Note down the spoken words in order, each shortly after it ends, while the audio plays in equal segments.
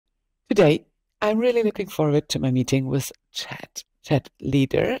Today, I'm really looking forward to my meeting with Chad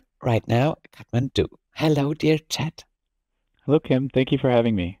Leeder right now, Kathmandu. Hello, dear Chad. Hello, Kim. Thank you for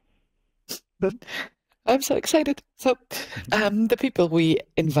having me. I'm so excited. So, the people we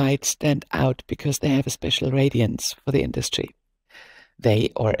invite stand out because they have a special radiance for the industry.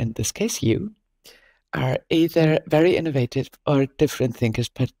 They, or in this case, you, are either very innovative or different thinkers,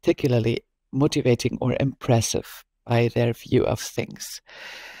 particularly motivating or impressive by their view of things.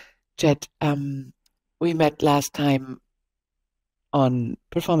 Chad, we met last time on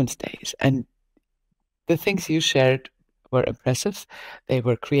performance days, and the things you shared were impressive. They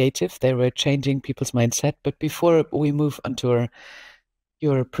were creative. They were changing people's mindset. But before we move on to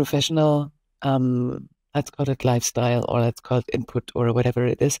your professional, let's call it lifestyle, or let's call it input, or whatever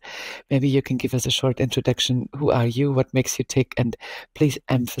it is, maybe you can give us a short introduction. Who are you? What makes you tick? And please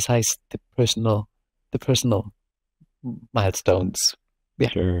emphasize the personal milestones. Yeah,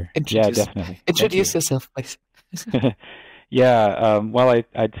 sure. Yeah, definitely. Introduce yourself, please. Yeah. Well,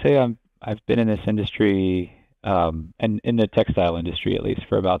 I'd say I've been in this industry, and in the textile industry at least,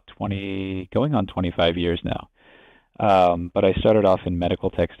 for about going on 25 years now. But I started off in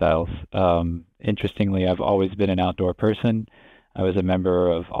medical textiles. Interestingly, I've always been an outdoor person. I was a member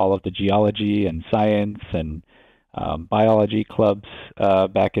of all of the geology and science and biology clubs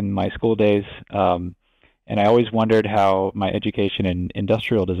back in my school days. And I always wondered how my education in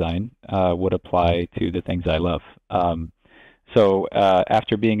industrial design would apply to the things I love. So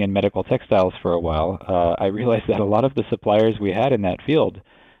after being in medical textiles for a while, I realized that a lot of the suppliers we had in that field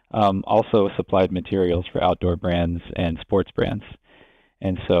also supplied materials for outdoor brands and sports brands.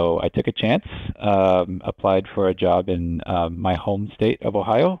 And so I took a chance, applied for a job in my home state of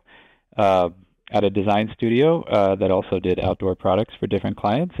Ohio, at a design studio that also did outdoor products for different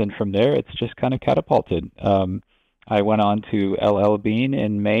clients. And from there, it's just kind of catapulted. I went on to LL Bean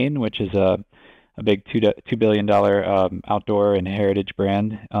in Maine, which is a big $2 billion outdoor and heritage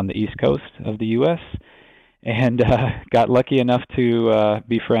brand on the East Coast of the U.S., and got lucky enough to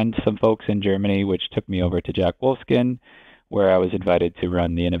befriend some folks in Germany, which took me over to Jack Wolfskin, where I was invited to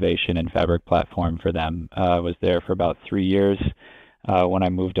run the innovation and fabric platform for them. I was there for about 3 years when I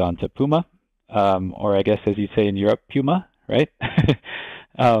moved on to Puma. Or I guess, as you say in Europe, Puma, right?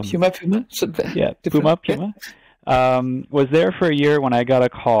 Puma. Yeah, Puma. Was there for a year when I got a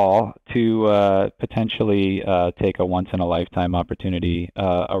call to potentially take a once-in-a-lifetime opportunity,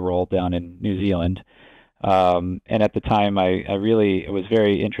 a role down in New Zealand. And at the time, I really was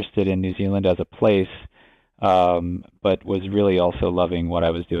very interested in New Zealand as a place, but was really also loving what I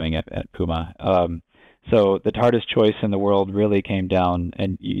was doing at Puma. So the hardest choice in the world really came down,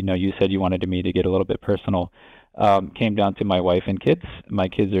 and you said you wanted me to get a little bit personal, came down to my wife and kids. My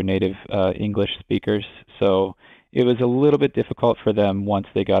kids are native English speakers, so it was a little bit difficult for them once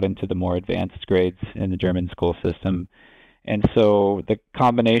they got into the more advanced grades in the German school system. And so the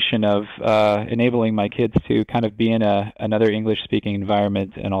combination of enabling my kids to kind of be in another English-speaking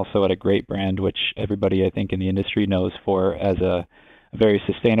environment and also at a great brand, which everybody I think in the industry knows for as a very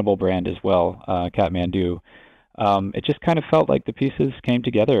sustainable brand as well, Kathmandu. It just kind of felt like the pieces came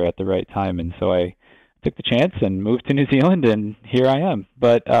together at the right time, and so I took the chance and moved to New Zealand, and here I am.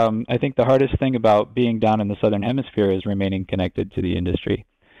 But I think the hardest thing about being down in the Southern Hemisphere is remaining connected to the industry.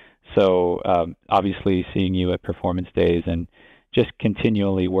 So obviously seeing you at performance days and just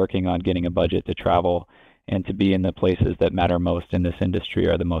continually working on getting a budget to travel and to be in the places that matter most in this industry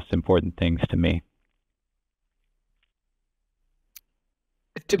are the most important things to me.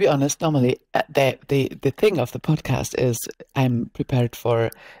 To be honest, normally the thing of the podcast is I'm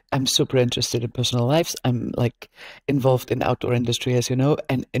super interested in personal lives. I'm like involved in outdoor industry, as you know,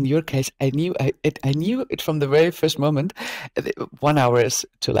 and in your case, I knew it from the very first moment. 1 hour is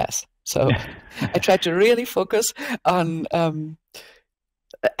too less, so I tried to really focus on.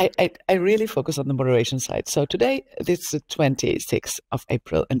 I really focus on the moderation side. So today, this is the 26th of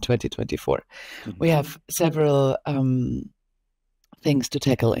April in 2024. Mm-hmm. We have several things to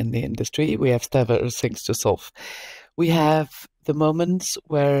tackle in the industry. We have several things to solve. We have the moments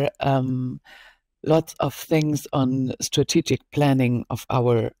where lots of things on strategic planning of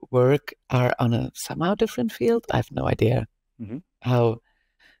our work are on a somehow different field. I have no idea how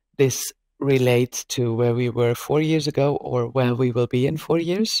this relates to where we were 4 years ago or where we will be in 4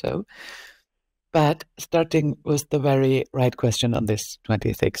 years. So, but starting with the very right question on this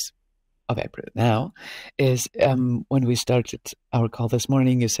 26th of April now is when we started our call this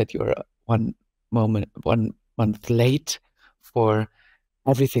morning, you said you were 1 month late for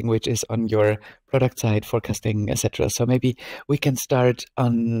everything which is on your product side, forecasting, etc. So maybe we can start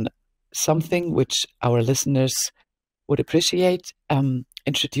on something which our listeners would appreciate.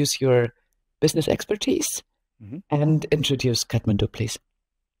 Introduce your business expertise and introduce Kathmandu, please.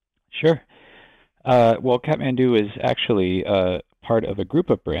 Sure. Well, Kathmandu is actually part of a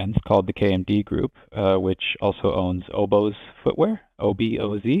group of brands called the KMD Group, which also owns Oboz Footwear,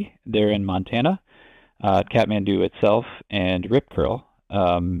 OBOZ. They're in Montana. Kathmandu itself and Rip Curl,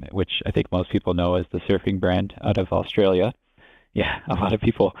 which I think most people know as the surfing brand out of Australia. Yeah, a lot of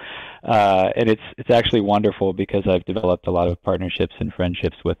people. And it's actually wonderful because I've developed a lot of partnerships and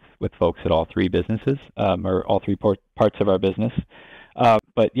friendships with folks at all three businesses, or all three parts of our business.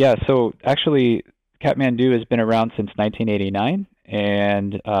 But yeah, so actually Kathmandu has been around since 1989,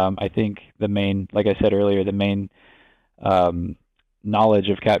 and I think the main, like I said earlier, the main knowledge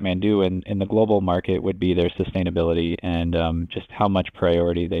of Kathmandu in the global market would be their sustainability and just how much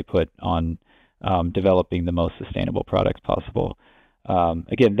priority they put on developing the most sustainable products possible.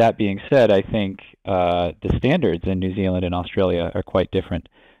 Again, that being said, I think the standards in New Zealand and Australia are quite different.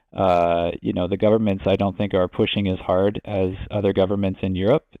 The governments, I don't think, are pushing as hard as other governments in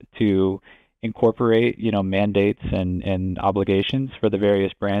Europe to incorporate, mandates and obligations for the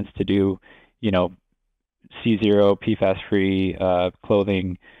various brands to do, C0, PFAS-free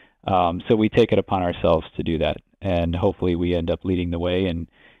clothing. So we take it upon ourselves to do that, and hopefully we end up leading the way and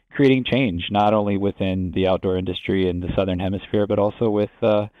creating change, not only within the outdoor industry in the Southern Hemisphere, but also with,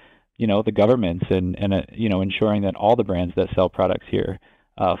 the governments and ensuring that all the brands that sell products here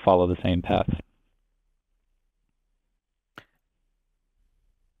follow the same path.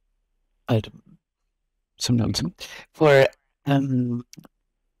 I'll do some notes for.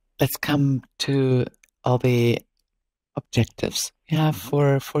 Let's come to all the objectives you have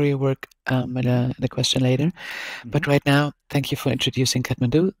for your work in a question later. But right now, thank you for introducing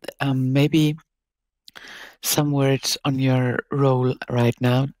Kathmandu. Maybe some words on your role right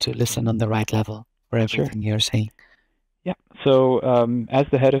now to listen on the right level for everything you're saying. Yeah. So as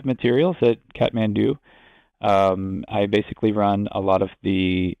the head of materials at Kathmandu, I basically run a lot of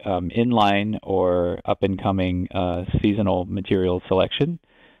the inline or up-and-coming seasonal material selection.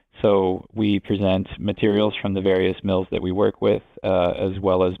 So we present materials from the various mills that we work with, as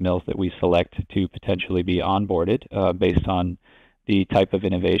well as mills that we select to potentially be onboarded based on the type of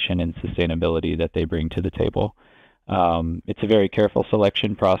innovation and sustainability that they bring to the table. It's a very careful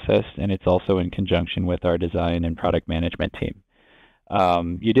selection process, and it's also in conjunction with our design and product management team.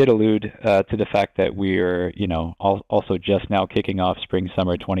 You did allude to the fact that we're, also just now kicking off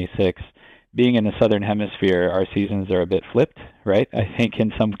spring/summer 26. Being in the Southern Hemisphere, our seasons are a bit flipped, right? I think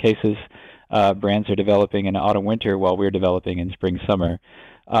in some cases, brands are developing in autumn/winter while we're developing in spring/summer.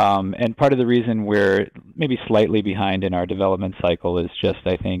 And part of the reason we're maybe slightly behind in our development cycle is just,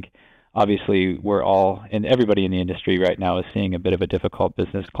 I think, obviously we're all, and everybody in the industry right now is seeing a bit of a difficult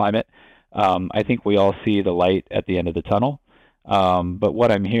business climate. I think we all see the light at the end of the tunnel. But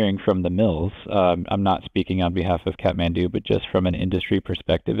what I'm hearing from the mills, I'm not speaking on behalf of Kathmandu, but just from an industry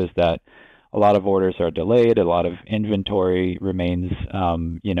perspective, is that a lot of orders are delayed. A lot of inventory remains,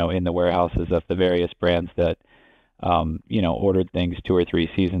 in the warehouses of the various brands that, ordered things 2 or 3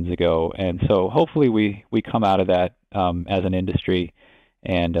 seasons ago. And so hopefully we come out of that as an industry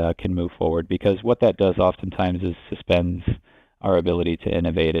and can move forward, because what that does oftentimes is suspends our ability to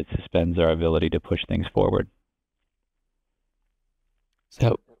innovate. It suspends our ability to push things forward.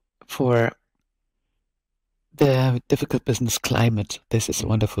 So for the difficult business climate, this is a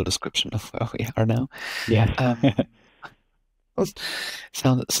wonderful description of where we are now. Yes.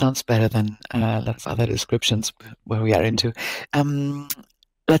 Sounds better than a lot of other descriptions where we are into.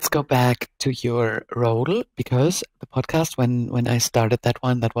 Let's go back to your role, because the podcast, when I started that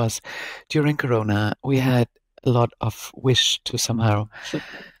one, that was during Corona, we had a lot of wish to somehow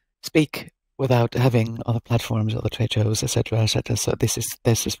speak without having all the platforms, all the trade shows, etc., etc. So this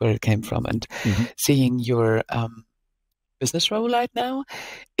is where it came from. And seeing your business role right now,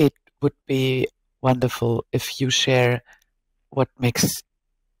 it would be wonderful if you share what makes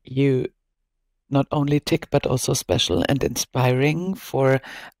you not only tick, but also special and inspiring for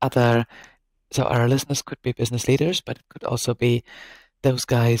other. So our listeners could be business leaders, but it could also be those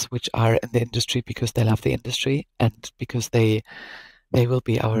guys which are in the industry because they love the industry and because they will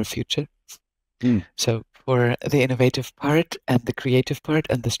be our future. So for the innovative part and the creative part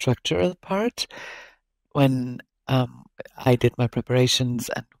and the structural part, when I did my preparations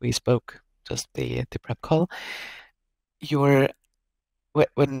and we spoke just the prep call,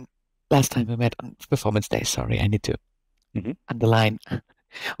 when last time we met on Performance Day, sorry, I need to underline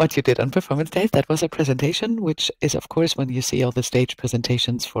what you did on Performance Days. That was a presentation, which is, of course, when you see all the stage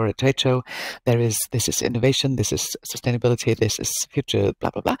presentations for a trade show, this is innovation, this is sustainability, this is future,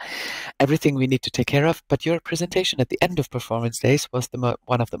 blah, blah, blah. Everything we need to take care of. But your presentation at the end of Performance Days was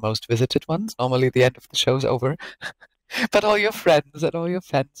one of the most visited ones. Normally, the end of the show's over. But all your friends and all your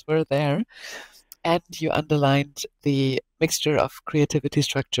fans were there. And you underlined the mixture of creativity,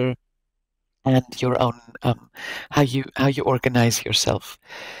 structure, and your own how you organize yourself.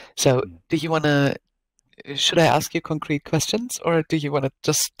 So do you want to, should I ask you concrete questions, or do you want to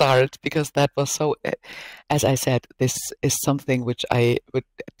just start? Because that was so, as I said, this is something which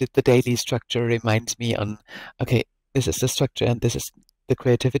the daily structure reminds me on, okay, this is the structure and this is the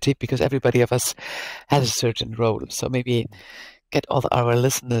creativity, because everybody of us has a certain role. So maybe get all our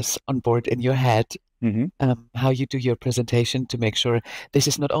listeners on board in your head, how you do your presentation to make sure this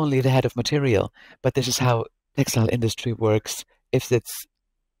is not only the head of material, but this is how textile industry works if it's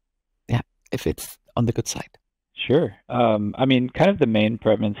on the good side. Sure. I mean, kind of the main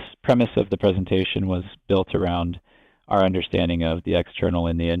premise of the presentation was built around our understanding of the external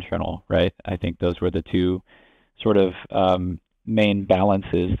and the internal, right? I think those were the two sort of main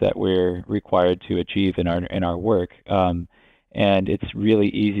balances that we're required to achieve in our work. And it's really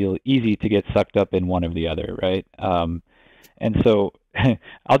easy to get sucked up in one or the other, right? And so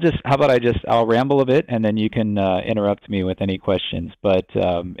I'll ramble a bit, and then you can interrupt me with any questions. But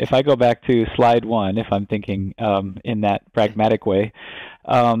if I go back to slide 1, if I'm thinking in that pragmatic way,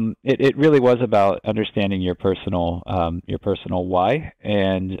 it really was about understanding your personal why,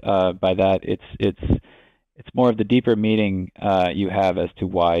 and by that it's more of the deeper meaning you have as to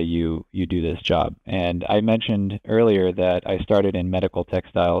why you do this job. And I mentioned earlier that I started in medical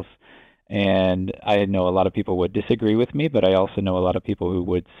textiles, and I know a lot of people would disagree with me, but I also know a lot of people who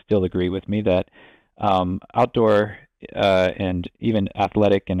would still agree with me that outdoor and even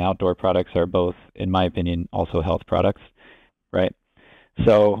athletic and outdoor products are both, in my opinion, also health products, right?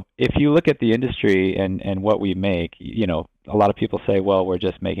 So if you look at the industry and what we make, a lot of people say, well, we're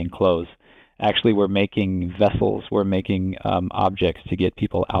just making clothes. Actually, we're making vessels, we're making objects to get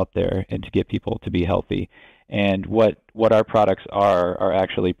people out there and to get people to be healthy. And what our products are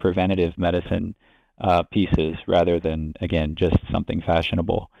actually preventative medicine pieces rather than, again, just something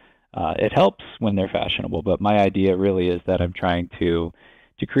fashionable. It helps when they're fashionable, but my idea really is that I'm trying to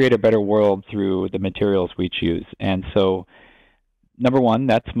create a better world through the materials we choose. And so, number one,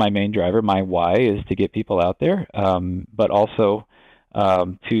 that's my main driver. My why is to get people out there, but also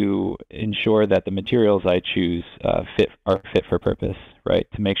to ensure that the materials I choose are fit for purpose, right?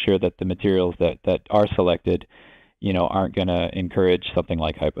 To make sure that the materials that are selected, aren't going to encourage something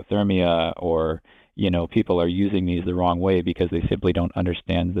like hypothermia, or people are using these the wrong way because they simply don't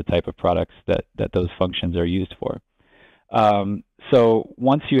understand the type of products that those functions are used for. So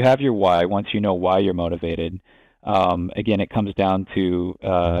once you have your why, once you know why you're motivated, again, it comes down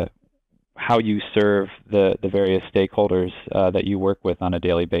to how you serve the various stakeholders that you work with on a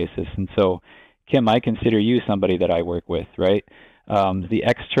daily basis. And so, Kim, I consider you somebody that I work with, right? The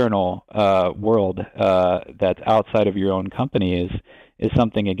external world that's outside of your own company is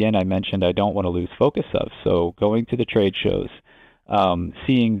something, again, I mentioned I don't want to lose focus of. So going to the trade shows,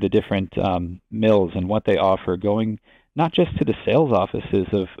 seeing the different mills and what they offer, going not just to the sales offices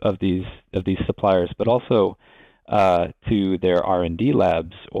of these suppliers, but also to their R&D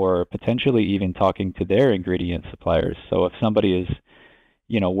labs, or potentially even talking to their ingredient suppliers. So if somebody is,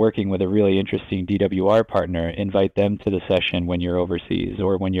 working with a really interesting DWR partner, invite them to the session when you're overseas,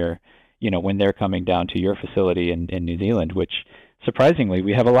 or when when they're coming down to your facility in New Zealand, which surprisingly,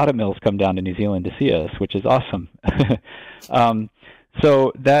 we have a lot of mills come down to New Zealand to see us, which is awesome.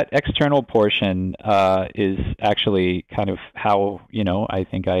 So that external portion is actually kind of how, I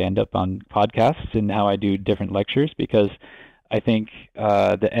think I end up on podcasts and how I do different lectures, because I think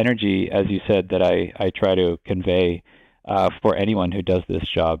the energy, as you said, that I try to convey for anyone who does this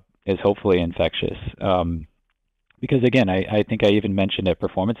job is hopefully infectious. Because again, I think I even mentioned at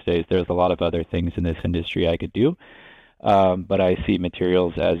Performance Days, there's a lot of other things in this industry I could do. But I see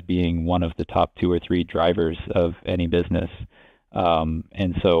materials as being one of the top 2 or 3 drivers of any business.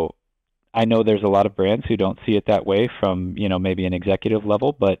 And so I know there's a lot of brands who don't see it that way from, maybe an executive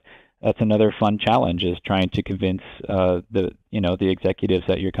level, but that's another fun challenge, is trying to convince the executives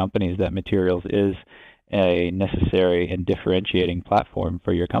at your companies that materials is a necessary and differentiating platform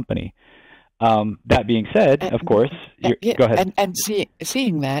for your company. That being said, of course, go ahead. And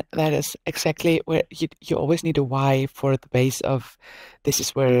seeing that is exactly where you always need a why for the base of, this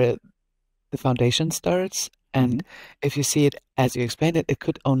is where the foundation starts. And if you see it as you explained it, it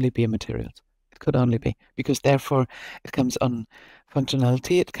could only be a materials. It could only be, because therefore it comes on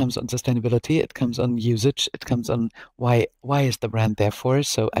functionality, it comes on sustainability, it comes on usage, it comes on why is the brand there for.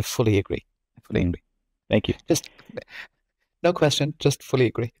 So I fully agree. I fully agree. Thank you. Just no question, just fully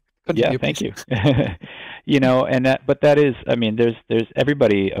agree. Continue, thank you. But that is, I mean, there's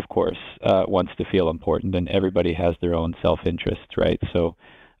everybody, of course, wants to feel important, and everybody has their own self-interest, right? So,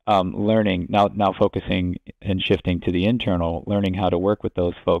 learning now focusing and shifting to the internal, learning how to work with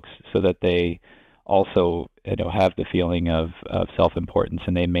those folks so that they also, have the feeling of self-importance,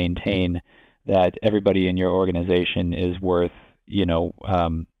 and they maintain that everybody in your organization is worth,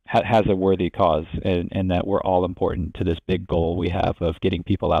 has a worthy cause, and that we're all important to this big goal we have of getting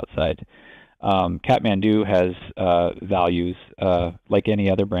people outside. Kathmandu has values like any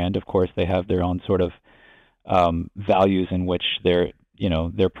other brand. Of course, they have their own sort of values in which their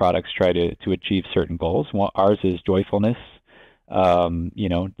products try to achieve certain goals. Ours is joyfulness,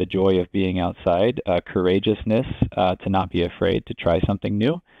 the joy of being outside, courageousness, to not be afraid to try something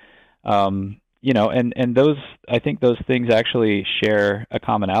new. And those, I think those things actually share a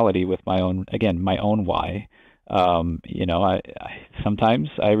commonality with my own why. Sometimes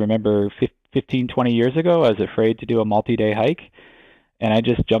I remember 15, 20 years ago, I was afraid to do a multi-day hike, and I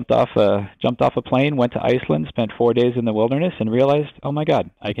just jumped off a plane, went to Iceland, spent 4 days in the wilderness, and realized, oh my God,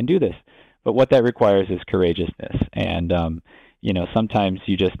 I can do this. But what that requires is courageousness, and sometimes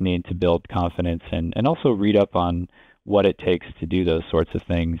you just need to build confidence and also read up on what it takes to do those sorts of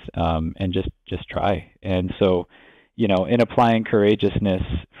things, and just try. And so, in applying courageousness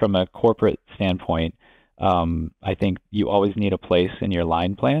from a corporate standpoint, I think you always need a place in your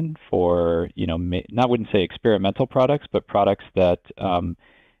line plan for, I wouldn't say experimental products, but products that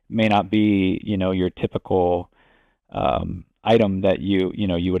may not be, your typical item that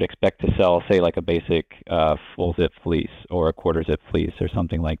you would expect to sell, say like a basic full zip fleece or a quarter zip fleece or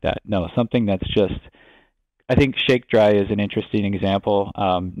something like that. No, something that's just, I think shake dry is an interesting example.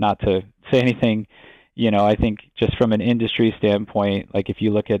 Not to say anything, I think just from an industry standpoint, like if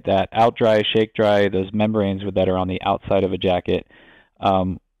you look at that out dry, shake dry, those membranes that are on the outside of a jacket,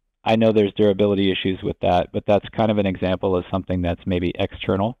 I know there's durability issues with that, but that's kind of an example of something that's maybe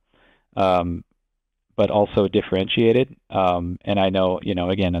external, but also differentiated. And I know,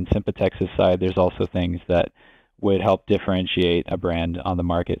 again, on Sympathex's side, there's also things that would help differentiate a brand on the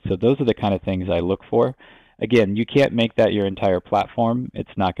market. So those are the kind of things I look for. Again, you can't make that your entire platform.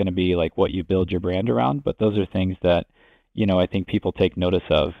 It's not going to be like what you build your brand around, but those are things that, I think people take notice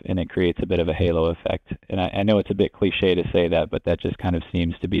of, and it creates a bit of a halo effect. And I know it's a bit cliche to say that, but that just kind of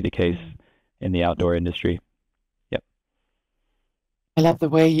seems to be the case in the outdoor industry. Yep. I love the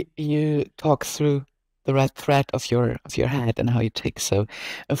way you talk through the red thread of your head and how you take. So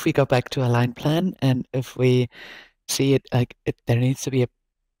if we go back to a line plan, and if we see it like there needs to be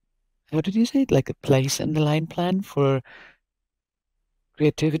how did you say it? Like a place in the line plan for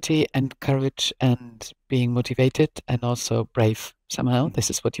creativity and courage and being motivated and also brave somehow. This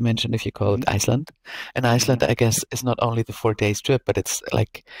is what you mentioned if you call it Iceland. And Iceland, I guess, is not only the 4 days trip, but it's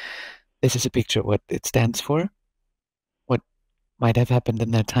like, this is a picture what it stands for, what might have happened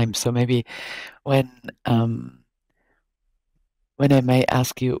in that time. So maybe when I may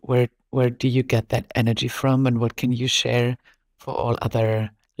ask you, where do you get that energy from, and what can you share for all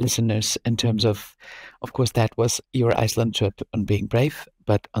other listeners in terms of course, that was your Iceland trip on being brave,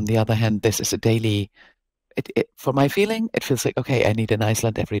 but on the other hand, this is a daily, for my feeling, it feels like, okay, I need an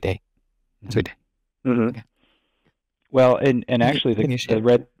Iceland every day. Every day. Okay. Well, and actually the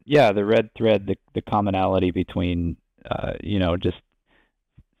red thread, the commonality between, just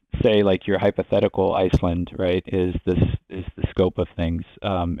say like your hypothetical Iceland, right, is the scope of things.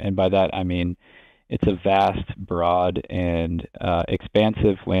 And by that, I mean, it's a vast, broad, and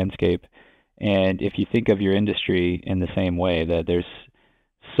expansive landscape. And if you think of your industry in the same way, that there's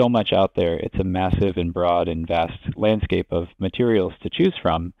so much out there, it's a massive and broad and vast landscape of materials to choose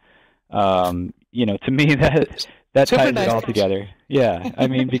from. To me, that ties it all together. Yeah, I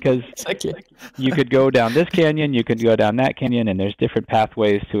mean, because you could go down this canyon, you could go down that canyon, and there's different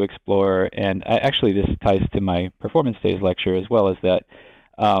pathways to explore. And actually, this ties to my Performance Days lecture as well, as that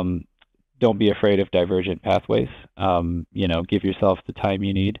don't be afraid of divergent pathways. Give yourself the time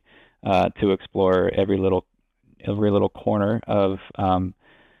you need to explore every little corner of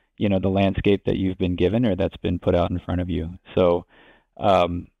the landscape that you've been given or that's been put out in front of you. So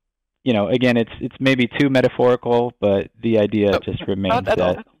again, it's maybe too metaphorical, but the idea just remains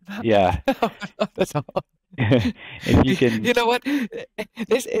that, yeah. That's all. If you can, you know what?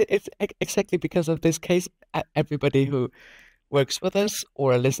 It's exactly because of this case. Everybody who works with us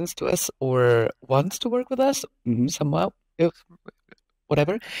or listens to us or wants to work with us somehow,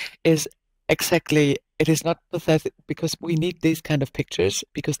 whatever, is exactly, it is not pathetic because we need these kind of pictures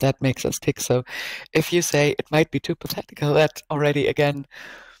because that makes us tick. So if you say it might be too pathetical, that's already, again,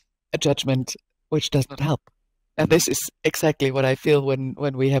 a judgment which does not help. And this is exactly what I feel when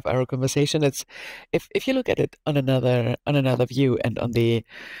we have our conversation. It's if you look at it on another view and on the,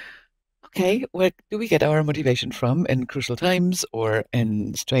 okay, where do we get our motivation from in crucial times or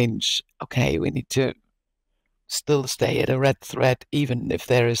in strange, okay, we need to still stay at a red thread, even if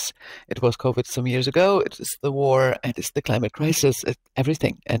it was COVID some years ago, it is the war, it is the climate crisis,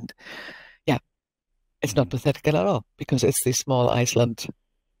 everything. And yeah, it's not pathetical at all because it's the small Iceland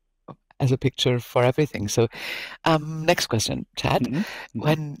as a picture for everything. So next question, Chad.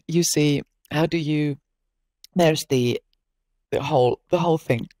 When you see, how do you, there's the whole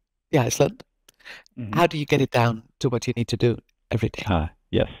thing, the Iceland. How do you get it down to what you need to do every day?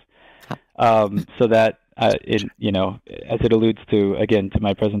 Yes. So that, as it alludes to, again, to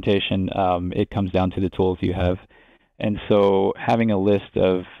my presentation, it comes down to the tools you have. And so having a list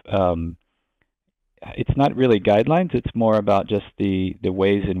of, it's not really guidelines, it's more about just the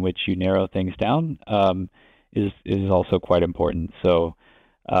ways in which you narrow things down is also quite important. So,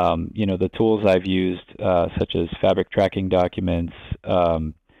 the tools I've used, such as fabric tracking documents,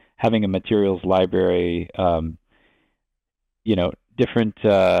 having a materials library, different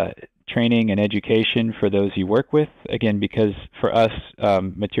training and education for those you work with. Again, because for us,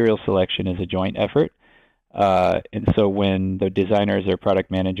 material selection is a joint effort. And so when the designers or product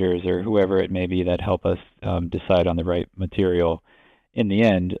managers or whoever it may be that help us decide on the right material, in the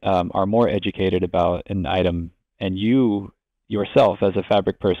end, are more educated about an item, and you yourself as a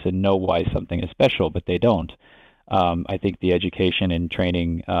fabric person know why something is special, but they don't. I think the education and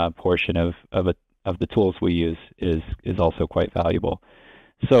training portion of the tools we use is also quite valuable.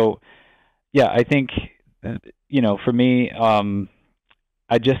 So, yeah, I think for me,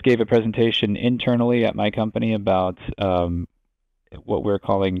 I just gave a presentation internally at my company about what we're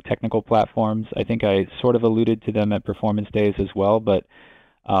calling technical platforms. I think I sort of alluded to them at Performance Days as well, but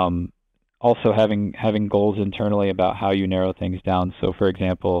also having goals internally about how you narrow things down. So, for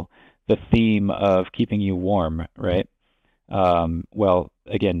example, the theme of keeping you warm, right? Well,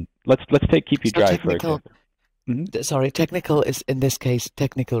 again, let's take keep you dry, for example. Sorry, technical is in this case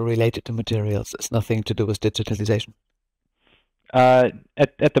technical related to materials. It's nothing to do with digitalization.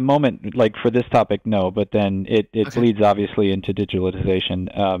 At the moment, like for this topic, no, but then it bleeds obviously into digitalization.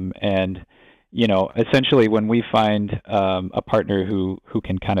 And essentially when we find a partner who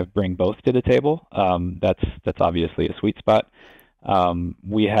can kind of bring both to the table, that's obviously a sweet spot.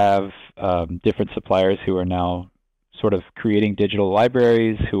 We have different suppliers who are now sort of creating digital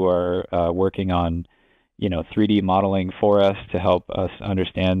libraries, who are working on 3D modeling for us to help us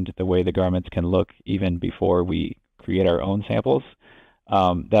understand the way the garments can look even before we create our own samples.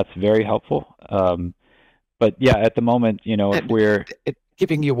 That's very helpful. But yeah, at the moment, if we're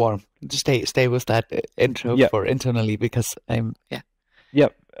keeping you warm, stay with that intro for internally, because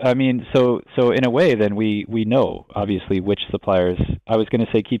Yep. I mean, so in a way, then we know obviously which suppliers. I was going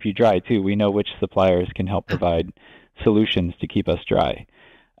to say keep you dry too. We know which suppliers can help provide solutions to keep us dry.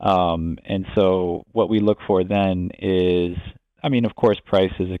 And so what we look for then is, I mean, of course,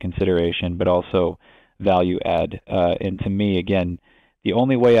 price is a consideration, but also value add. And to me, again, the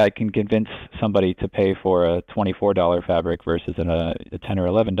only way I can convince somebody to pay for a $24 fabric versus a $10 or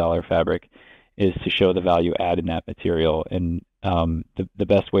 $11 fabric is to show the value add in that material. And the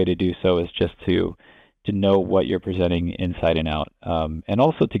best way to do so is just to know what you're presenting inside and out, and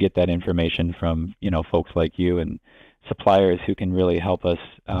also to get that information from folks like you and suppliers who can really help us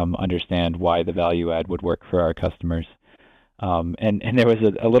understand why the value add would work for our customers. And there was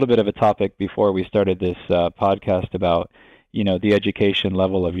a little bit of a topic before we started this podcast about the education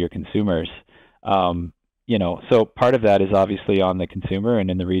level of your consumers. So part of that is obviously on the consumer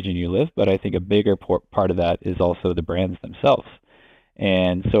and in the region you live, but I think a bigger part of that is also the brands themselves.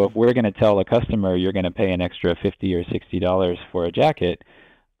 And so if we're going to tell a customer you're going to pay an extra $50 or $60 for a jacket,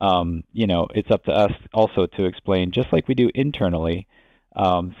 it's up to us also to explain, just like we do internally,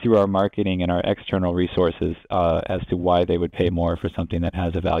 through our marketing and our external resources, as to why they would pay more for something that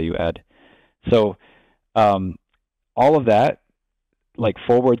has a value add. So all of that, like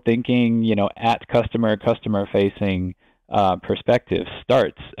forward thinking, at customer facing perspective,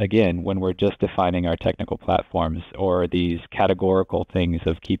 starts again when we're just defining our technical platforms, or these categorical things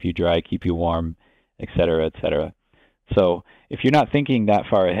of keep you dry, keep you warm, et cetera, et cetera. So if you're not thinking that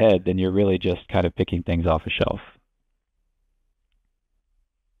far ahead, then you're really just kind of picking things off a shelf.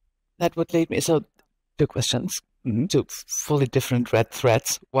 That would lead me, so 2 questions, 2 fully different red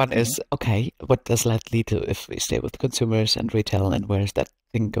threads. One is, okay, what does that lead to if we stay with consumers and retail, and where is that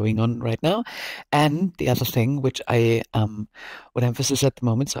thing going on right now. And the other thing, which I would emphasize at the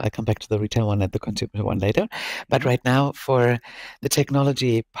moment, so I come back to the retail one and the consumer one later. But right now, for the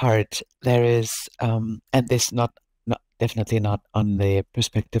technology part, there is, and this not definitely not on the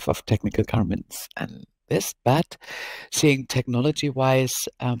perspective of technical garments and this, but seeing technology-wise,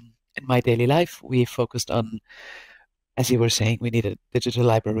 in my daily life, we focused on, as you were saying, we need a digital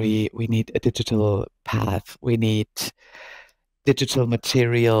library, we need a digital path, we need digital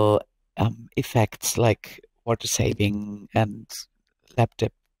material effects like water saving and lab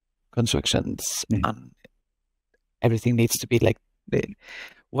dip constructions. Everything needs to be like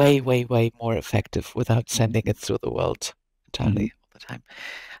way more effective without sending it through the world entirely all the time.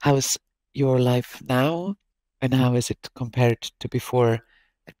 How is your life now, and how is it compared to before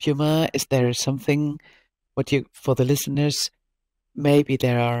at Puma? Is there something, for the listeners, maybe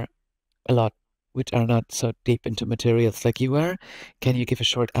there are a lot which are not so deep into materials like you are. Can you give a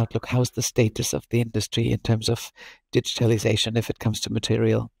short outlook? How's the status of the industry in terms of digitalization if it comes to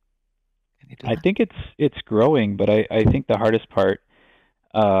material? Can you do that? I think it's growing, but I think the hardest part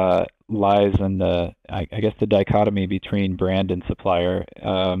lies in the I guess the dichotomy between brand and supplier.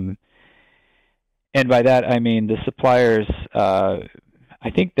 And by that I mean the suppliers. I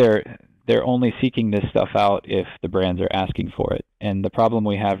think they're only seeking this stuff out if the brands are asking for it. And the problem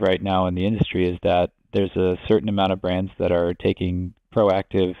we have right now in the industry is that there's a certain amount of brands that are taking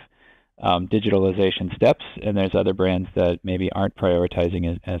proactive digitalization steps, and there's other brands that maybe aren't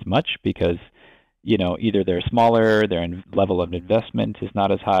prioritizing as much because, you know, either they're smaller, their level of investment is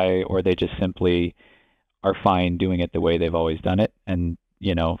not as high, or they just simply are fine doing it the way they've always done it, and,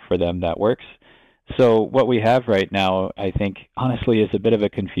 you know, for them that works. So what we have right now, I think, honestly, is a bit of a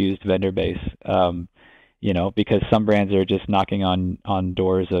confused vendor base, you know, because some brands are just knocking on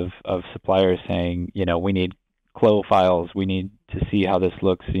doors of suppliers saying, you know, we need CLO files, we need to see how this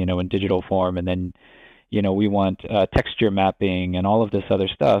looks, you know, in digital form, and then, you know, we want texture mapping and all of this other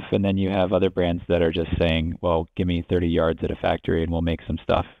stuff. And then you have other brands that are just saying, well, give me 30 yards at a factory and we'll make some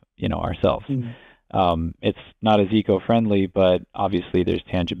stuff, you know, ourselves. It's not as eco-friendly, but obviously there's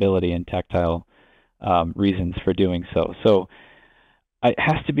tangibility and tactile reasons for doing so. So it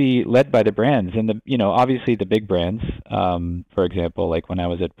has to be led by the brands, and you know, obviously the big brands. For example, like when I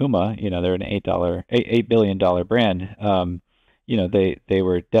was at Puma, you know, they're an $8 billion brand. You know, they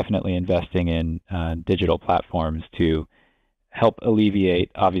were definitely investing in digital platforms to help alleviate,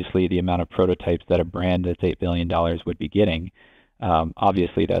 obviously, the amount of prototypes that a brand that's $8 billion would be getting.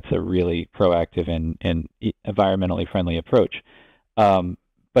 Obviously, that's a really proactive and environmentally friendly approach.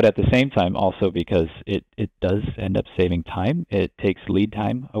 But at the same time, also because it does end up saving time, it takes lead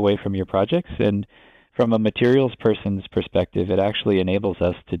time away from your projects. And from a materials person's perspective, it actually enables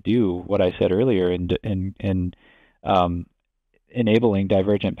us to do what I said earlier in enabling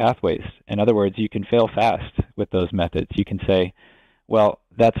divergent pathways. In other words, you can fail fast with those methods. You can say, well,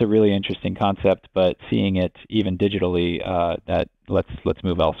 that's a really interesting concept, but seeing it even digitally, that let's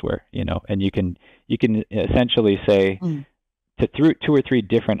move elsewhere, you know. And you can essentially say to two or three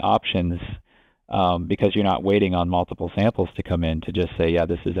different options, because you're not waiting on multiple samples to come in, to just say, yeah,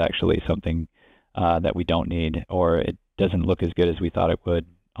 this is actually something that we don't need, or it doesn't look as good as we thought it would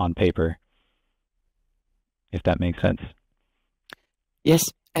on paper, if that makes sense. Yes,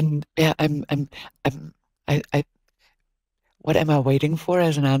 and yeah, I what am I waiting for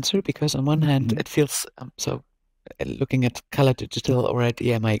as an answer? Because on one hand, it feels so. Looking at color digital or at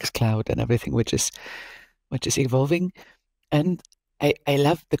EMIX Cloud and everything, which is evolving, and I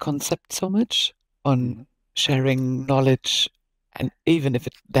love the concept so much on sharing knowledge, and even if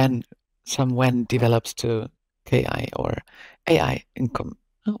it then when develops to KI or AI income,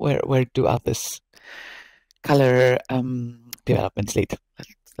 where do all this color developments lead?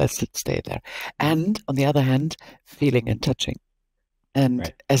 Let's stay there. And on the other hand, feeling and touching.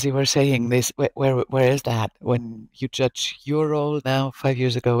 And as you were saying, this where is that when you judge your role now 5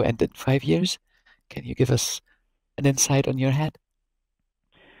 years ago and in 5 years? Can you give us an insight on your head?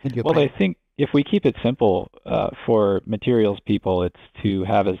 And your well, brain? I think if we keep it simple for materials people, it's to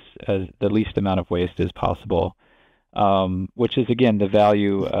have as the least amount of waste as possible, which is, again, the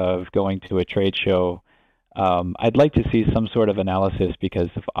value of going to a trade show. I'd like to see some sort of analysis, because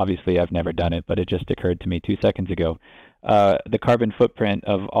obviously I've never done it, but it just occurred to me 2 seconds ago. The carbon footprint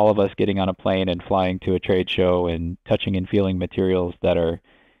of all of us getting on a plane and flying to a trade show and touching and feeling materials that are,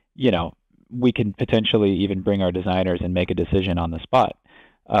 you know, we can potentially even bring our designers and make a decision on the spot,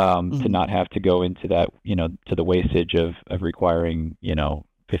 to not have to go into that, you know, to the wastage of requiring, you know,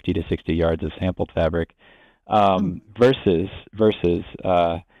 50 to 60 yards of sampled fabric, versus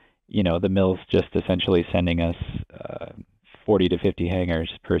you know, the mills just essentially sending us 40 to 50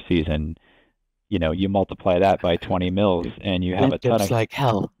 hangers per season, you multiply that by 20 mills and you have a ton of like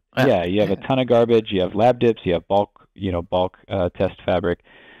hell. Yeah, you have a ton of garbage, you have lab dips, you have bulk test fabric.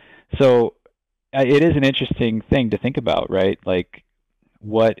 So it is an interesting thing to think about, right? Like,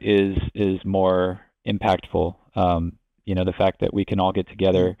 what is more impactful? The fact that we can all get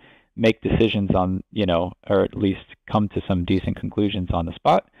together, make decisions on, or at least come to some decent conclusions on the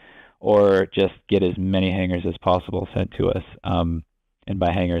spot, or just get as many hangers as possible sent to us. And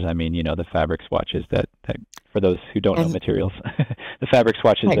by hangers, I mean, the fabric swatches that for those who don't know materials, the fabric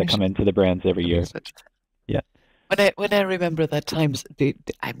swatches that come into the brands every year. Yeah. When I remember that times,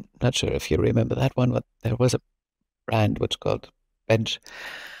 I'm not sure if you remember that one, but there was a brand which called Bench,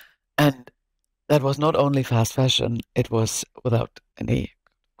 and that was not only fast fashion, it was without any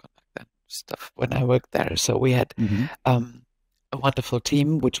stuff when I worked there. So we had a wonderful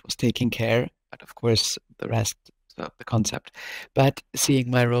team which was taking care, but of course the rest, the concept. But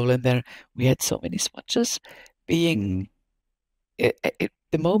seeing my role in there, we had so many swatches. Being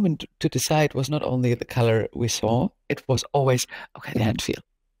the moment to decide was not only the color we saw, it was always, okay, the hand feel.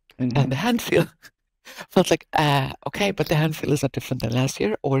 And the hand feel felt like, okay, but the hand feel is not different than last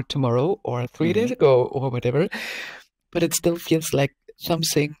year or tomorrow or 3 days ago or whatever. But it still feels like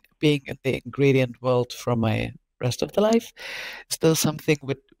something, being in the ingredient world for my rest of the life, still something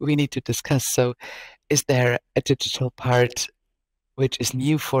we need to discuss. So is there a digital part which is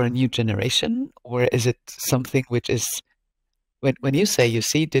new for a new generation, or is it something which is, when you say you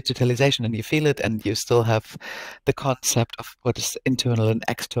see digitalization and you feel it and you still have the concept of what is internal and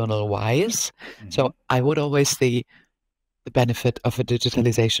external wise? So I would always see the benefit of a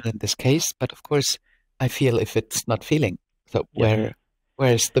digitalization in this case, but of course I feel if it's not feeling. So where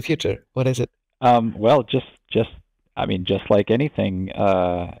is the future? What is it? Well, just like anything,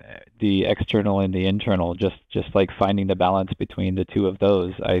 the external and the internal, just like finding the balance between the two of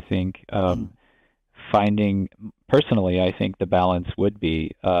those, I think. Personally, I think the balance would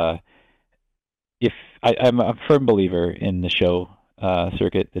be, if I'm a firm believer in the show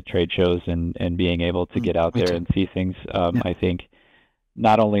circuit, the trade shows, and being able to get out there and see things. I think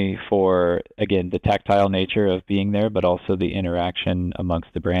not only for, again, the tactile nature of being there, but also the interaction amongst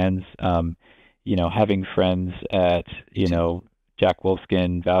the brands. Having friends at, Jack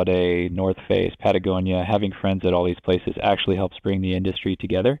Wolfskin, Vaude, North Face, Patagonia, having friends at all these places actually helps bring the industry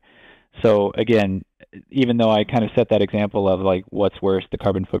together. So again, even though I kind of set that example of like what's worse, the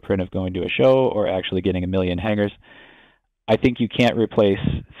carbon footprint of going to a show or actually getting 1 million hangers, I think you can't replace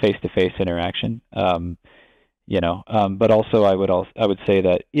face-to-face interaction. But also I would say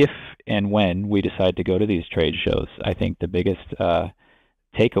that if and when we decide to go to these trade shows, I think the biggest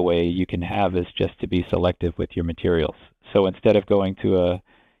takeaway you can have is just to be selective with your materials. So instead of going to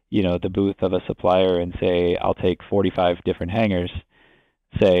the booth of a supplier and say, I'll take 45 different hangers,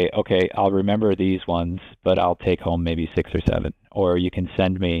 say, okay, I'll remember these ones, but I'll take home maybe 6 or 7. Or you can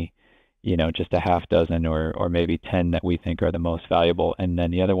send me, just a half dozen or maybe 10 that we think are the most valuable. And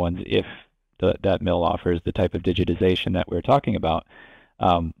then the other ones, if that mill offers the type of digitization that we're talking about,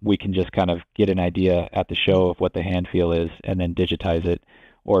 we can just kind of get an idea at the show of what the hand feel is and then digitize it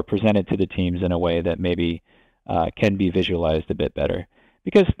or present it to the teams in a way that maybe can be visualized a bit better.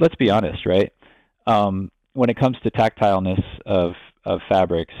 Because let's be honest, right? When it comes to tactileness of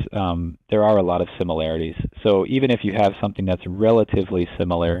fabrics, there are a lot of similarities. So even if you have something that's relatively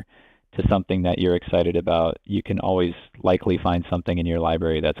similar to something that you're excited about, you can always likely find something in your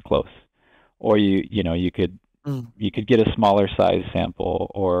library that's close. Or you could get a smaller size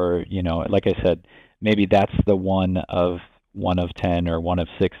sample, or like I said, maybe that's the one of 10 or one of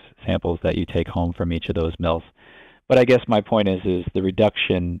 6 samples that you take home from each of those mills. But I guess my point is the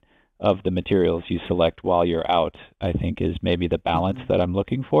reduction of the materials you select while you're out, I think, is maybe the balance that I'm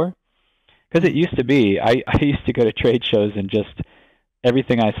looking for. Because it used to be, I used to go to trade shows and just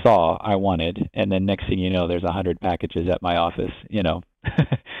everything I saw I wanted, and then next thing you know, there's 100 packages at my office,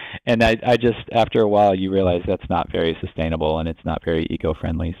 And I just, after a while, you realize that's not very sustainable and it's not very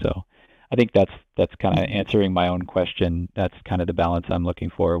eco-friendly. So I think that's kind of answering my own question. That's kind of the balance I'm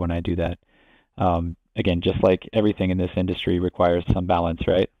looking for when I do that. Again, just like everything in this industry requires some balance,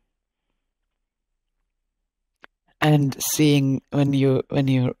 right? And seeing when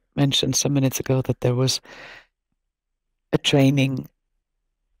you mentioned some minutes ago that there was a training,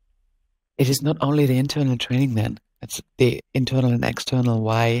 it is not only the internal training then, it's the internal and external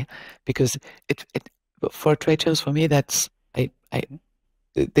why, because it for trade shows, for me, that's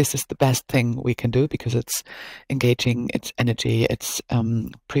this is the best thing we can do, because it's engaging, it's energy, it's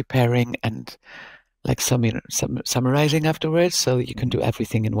preparing and like summarizing afterwards, so you can do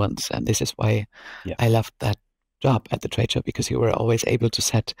everything in once. And this is why I loved that job at the trade show because you were always able to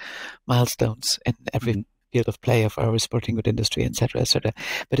set milestones in every field of play of our sporting good industry, etc., etc.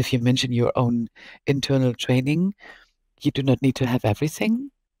 But if you mention your own internal training, you do not need to have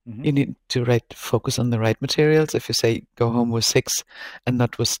everything. You need to focus on the right materials. If you say go home with 6 and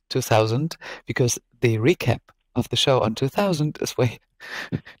not with 2,000, because the recap of the show on 2,000 is way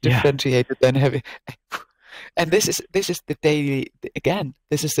differentiated than having. And this is the daily. Again,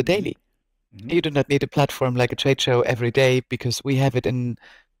 this is the daily. You do not need a platform like a trade show every day because we have it in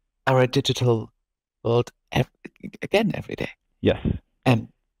our digital world every day. Yes. And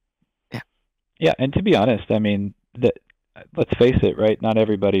yeah. And to be honest, I mean, let's face it, right? Not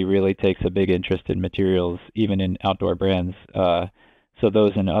everybody really takes a big interest in materials, even in outdoor brands. So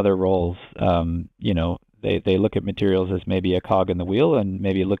those in other roles, they look at materials as maybe a cog in the wheel, and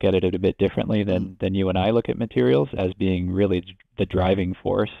maybe look at it a bit differently than you and I look at materials, as being really the driving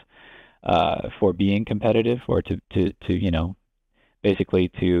force for being competitive, or to basically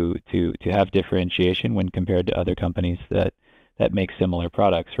to have differentiation when compared to other companies that make similar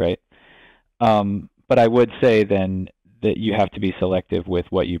products, right? But I would say then that you have to be selective with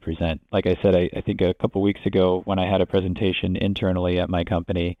what you present. Like I said, I think a couple weeks ago when I had a presentation internally at my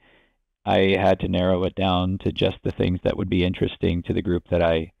company, I had to narrow it down to just the things that would be interesting to the group that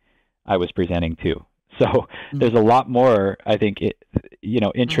I was presenting to. So there's a lot more, I think,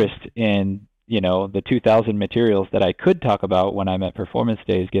 interest in, the 2,000 materials that I could talk about when I'm at Performance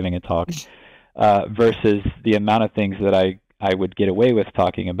Days giving a talk, versus the amount of things that I would get away with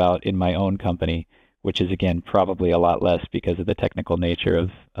talking about in my own company, which is, again, probably a lot less because of the technical nature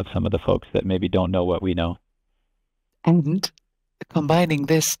of some of the folks that maybe don't know what we know. And combining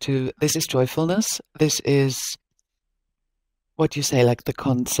this is joyfulness. This is what you say, like the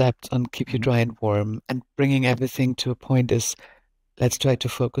concept on keep you dry and warm, and bringing everything to a point is, let's try to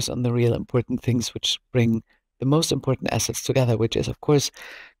focus on the real important things which bring the most important assets together, which is, of course,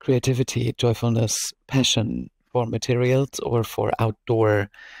 creativity, joyfulness, passion for materials or for outdoor,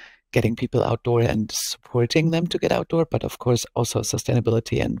 getting people outdoor and supporting them to get outdoor, but of course also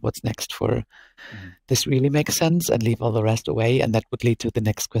sustainability and what's next for this really makes sense, and leave all the rest away. And that would lead to the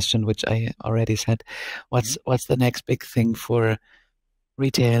next question, which I already said. What's the next big thing for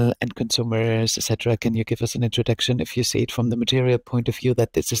retail and consumers, etc.? Can you give us an introduction, if you see it from the material point of view,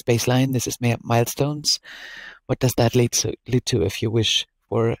 that this is baseline, this is milestones? What does that lead to, if you wish,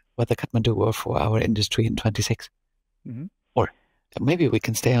 for whether Kathmandu or for our industry in 26? Or maybe we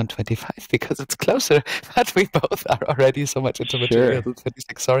can stay on 25 because it's closer, but we both are already so much into material.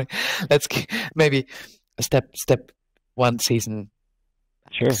 26, sorry. Let's maybe step one season.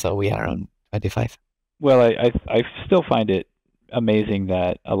 Sure. So we are on 25. Well, I still find it amazing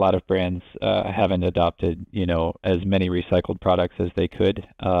that a lot of brands haven't adopted, as many recycled products as they could.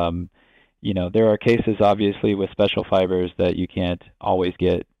 There are cases, obviously, with special fibers that you can't always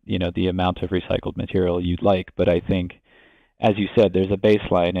get, the amount of recycled material you'd like. But I think, as you said, there's a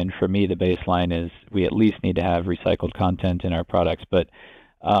baseline, and for me, the baseline is we at least need to have recycled content in our products. But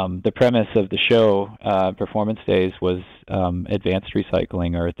the premise of the show, Performance Days, was advanced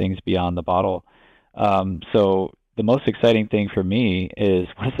recycling, or things beyond the bottle. So the most exciting thing for me is,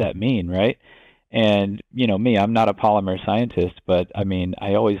 what does that mean, right? And, me, I'm not a polymer scientist, but I mean,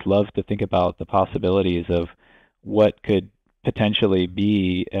 I always love to think about the possibilities of what could potentially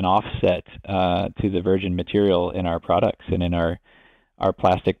be an offset to the virgin material in our products and in our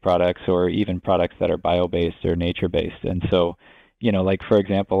plastic products, or even products that are bio-based or nature-based. And so, like, for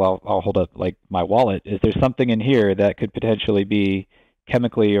example, I'll hold up like my wallet. Is there something in here that could potentially be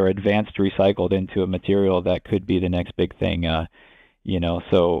chemically or advanced recycled into a material that could be the next big thing?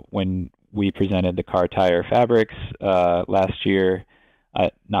 So when we presented the car tire fabrics last year,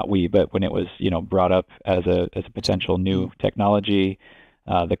 not we, but when it was, brought up as a potential new technology,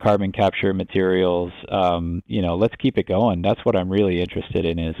 the carbon capture materials, let's keep it going. That's what I'm really interested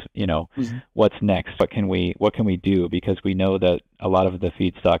in is, what's next? What can we do? Because we know that a lot of the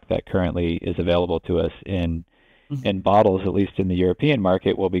feedstock that currently is available to us in bottles, at least in the European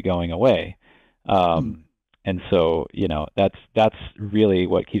market, will be going away. And so, that's really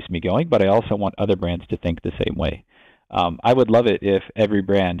what keeps me going. But I also want other brands to think the same way. I would love it if every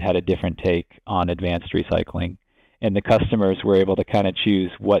brand had a different take on advanced recycling, and the customers were able to kind of choose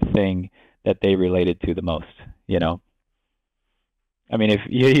what thing that they related to the most, I mean, if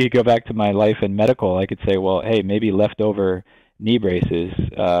you go back to my life in medical, I could say, well, hey, maybe leftover knee braces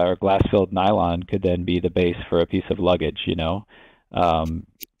or glass-filled nylon could then be the base for a piece of luggage,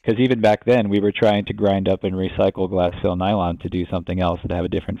 because even back then we were trying to grind up and recycle glass-filled nylon to do something else that have a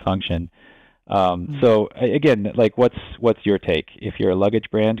different function. So again, like, what's your take? If you're a luggage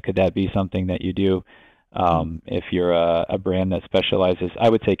brand, could that be something that you do? If you're a brand that specializes, I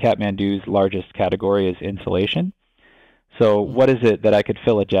would say Kathmandu's largest category is insulation. So what is it that I could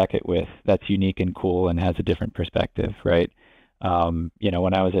fill a jacket with that's unique and cool and has a different perspective, right?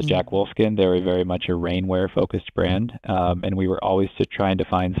 When I was at Jack Wolfskin, they were very much a rainwear focused brand, and we were always trying to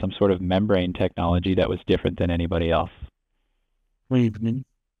find some sort of membrane technology that was different than anybody else.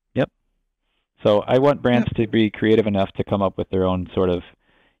 Yep. So I want brands to be creative enough to come up with their own sort of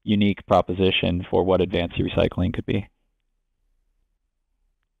unique proposition for what advanced recycling could be.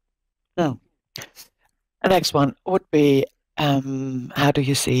 The next one would be, how do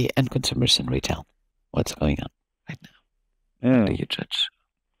you see end consumers in retail? What's going on right now? How do you judge?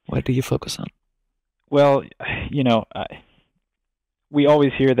 What do you focus on? Well, we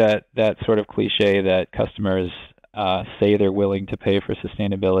always hear that sort of cliche that customers say they're willing to pay for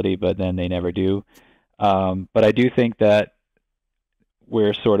sustainability, but then they never do. But I do think that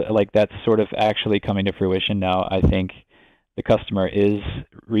we're that's sort of actually coming to fruition now. I think the customer is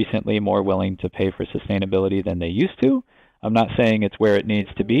recently more willing to pay for sustainability than they used to. I'm not saying it's where it needs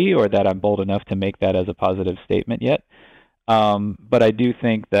to be or that I'm bold enough to make that as a positive statement yet. But I do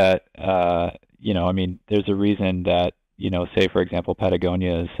think that, there's a reason that, say, for example,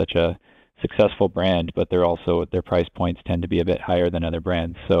 Patagonia is such a successful brand, but their price points tend to be a bit higher than other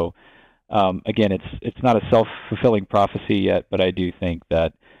brands. So, again, it's not a self-fulfilling prophecy yet, but I do think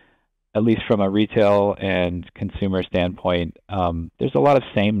that, at least from a retail and consumer standpoint, there's a lot of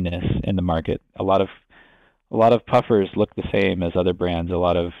sameness in the market. A lot of puffers look the same as other brands. A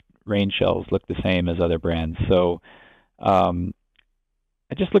lot of rain shells look the same as other brands. So I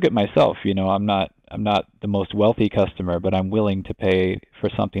just look at myself. I'm not the most wealthy customer, but I'm willing to pay for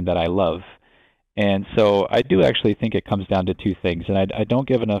something that I love. And so I do actually think it comes down to two things. And I don't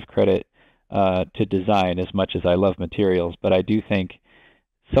give enough credit to design as much as I love materials, but I do think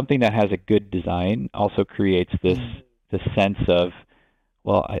something that has a good design also creates this sense of,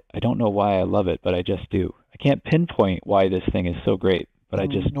 well, I don't know why I love it, but I just do. I can't pinpoint why this thing is so great, but I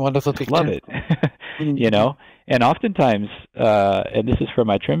just love it. And oftentimes, and this is for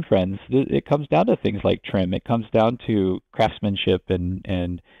my trim friends, it comes down to things like trim. It comes down to craftsmanship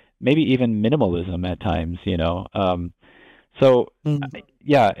and maybe even minimalism at times,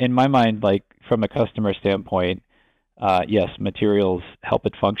 Yeah, in my mind, like from a customer standpoint, yes, materials help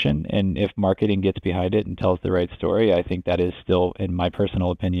it function, and if marketing gets behind it and tells the right story, I think that is still, in my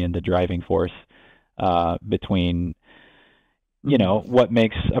personal opinion, the driving force between, what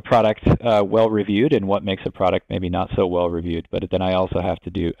makes a product well-reviewed and what makes a product maybe not so well-reviewed. But then I also have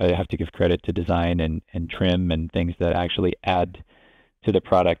to give credit to design and trim and things that actually add to the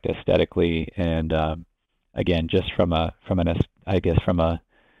product aesthetically, and again, just from a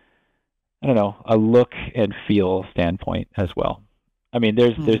look and feel standpoint as well. I mean,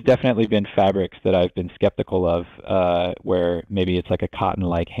 there's definitely been fabrics that I've been skeptical of, where maybe it's like a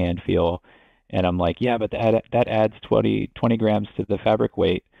cotton-like hand feel, and I'm like, yeah, but that adds 20 grams to the fabric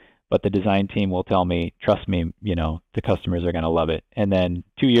weight, but the design team will tell me, trust me, the customers are going to love it. And then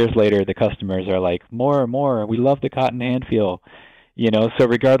 2 years later, the customers are like, more, we love the cotton hand feel. So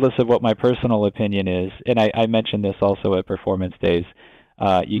regardless of what my personal opinion is, and I mentioned this also at Performance Days,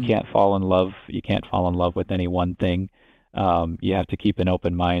 you can't fall in love with any one thing. You have to keep an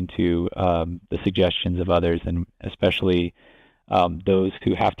open mind to the suggestions of others, and especially those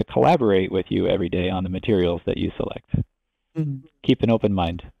who have to collaborate with you every day on the materials that you select. Keep an open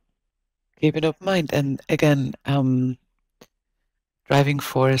mind. Keep an open mind, and again, driving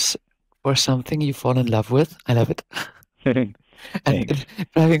force for something you fall in love with. I love it. And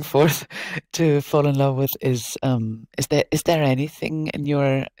driving force to fall in love with is there anything in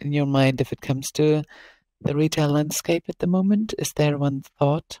your mind, if it comes to the retail landscape at the moment? Is there one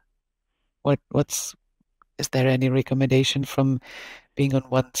thought? Is there any recommendation from being on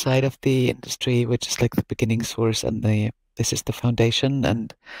one side of the industry, which is like the beginning source and this is the foundation,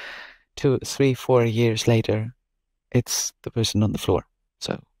 and 2, 3, 4 years later, it's the person on the floor?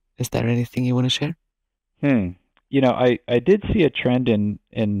 So is there anything you want to share? I did see a trend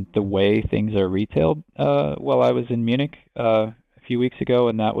in the way things are retailed while I was in Munich a few weeks ago,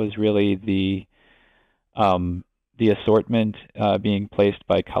 and that was really the assortment being placed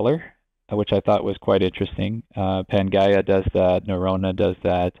by color, which I thought was quite interesting. Pangaea does that, Norona does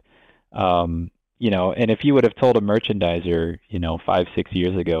that. And if you would have told a merchandiser, 5, 6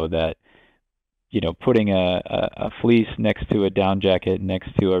 years ago that, putting a fleece next to a down jacket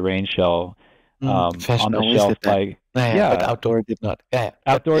next to a rain shell on the shelf, but outdoor did not.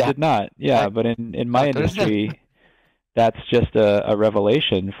 Outdoor did not. Yeah, but in my industry, that's just a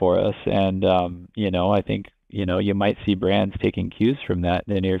revelation for us. And I think You might see brands taking cues from that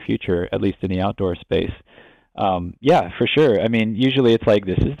in the near future, at least in the outdoor space. Yeah, for sure. I mean, usually it's like,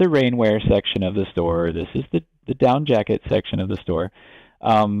 this is the rainwear section of the store, this is the down jacket section of the store.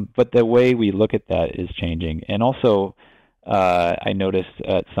 But the way we look at that is changing. And also, I noticed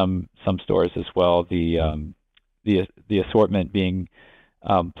at some stores as well, the assortment being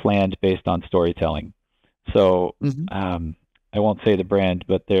planned based on storytelling. So I won't say the brand,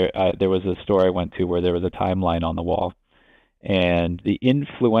 but there was a store I went to where there was a timeline on the wall, and the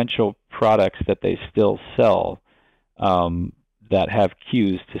influential products that they still sell, that have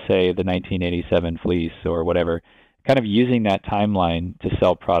cues to say the 1987 fleece or whatever, kind of using that timeline to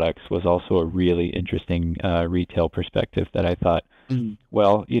sell products was also a really interesting retail perspective that I thought,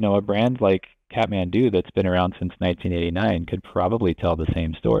 well, a brand like Kathmandu that's been around since 1989 could probably tell the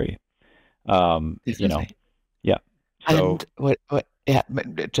same story. Definitely. Yeah. So, And yeah,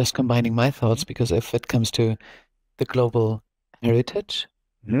 just combining my thoughts, because if it comes to the global heritage,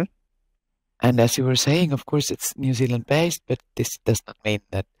 and as you were saying, of course, it's New Zealand based, but this does not mean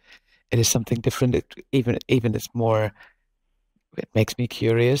that it is something different. It even it's more, it makes me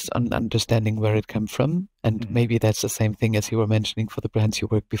curious on understanding where it comes from. And maybe that's the same thing as you were mentioning for the brands you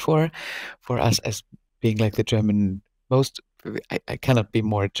worked before. For us as being like the German, I cannot be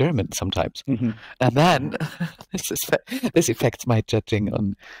more German sometimes. And then this affects my judging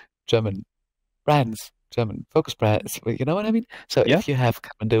on German brands, German focus brands. You know what I mean? So Yeah. if you have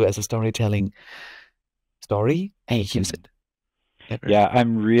Kathmandu as a storytelling story, hey, use it. Yeah,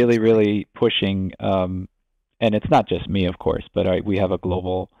 I'm really pushing, and it's not just me, of course, but we have a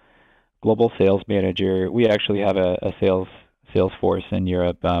global sales manager. We actually have a sales force in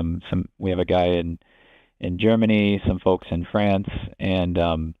Europe. We have a guy in Germany, some folks in France, and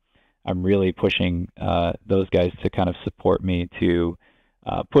I'm really pushing those guys to kind of support me to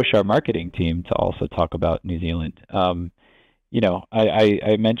push our marketing team to also talk about New Zealand. I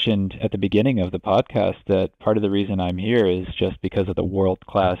mentioned at the beginning of the podcast that part of the reason I'm here is just because of the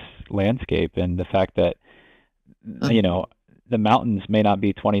world-class landscape and the fact that, the mountains may not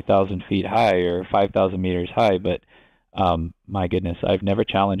be 20,000 feet high or 5,000 meters high, but my goodness, I've never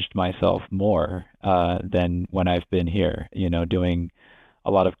challenged myself more than when I've been here, doing a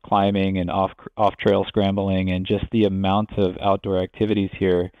lot of climbing and off-trail scrambling, and just the amount of outdoor activities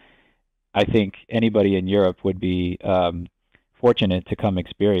here. I think anybody in Europe would be fortunate to come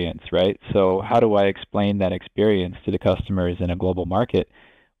experience, right? So how do I explain that experience to the customers in a global market?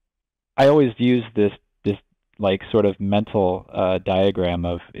 I always use this like sort of mental diagram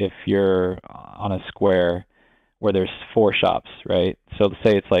of, if you're on a square where there's 4 shops, right? So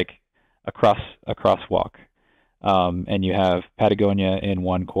say it's like a crosswalk, and you have Patagonia in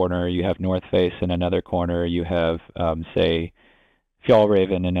one corner, you have North Face in another corner, you have say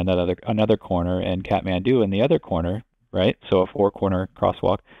Fjallraven in another corner, and Kathmandu in the other corner, right? So a 4-corner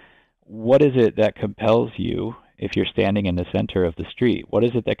crosswalk. What is it that compels you, if you're standing in the center of the street, what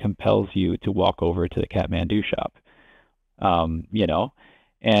is it that compels you to walk over to the Kathmandu shop?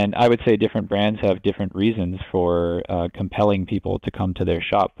 And I would say different brands have different reasons for compelling people to come to their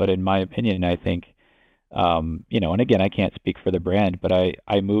shop. But in my opinion, I think, and again, I can't speak for the brand, but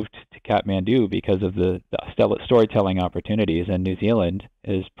I moved to Kathmandu because of the storytelling opportunities, and New Zealand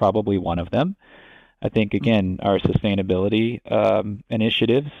is probably one of them. I think, again, our sustainability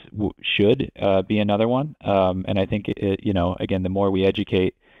initiatives should be another one. And I think, again, the more we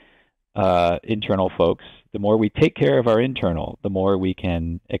educate internal folks, the more we take care of our internal, the more we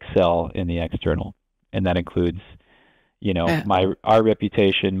can excel in the external. And that includes, our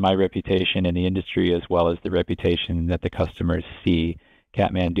reputation, my reputation in the industry, as well as the reputation that the customers see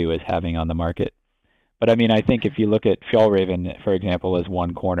Kathmandu as having on the market. But I mean, I think if you look at Fjallraven, for example, as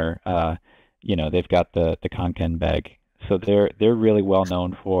one corner, they've got the Kanken bag, so they're really well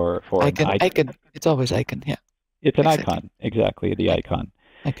known for icon. It's always icon, yeah. It's an icon, exactly, the icon.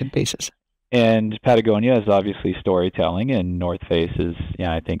 Icon basis. And Patagonia is obviously storytelling, and North Face is,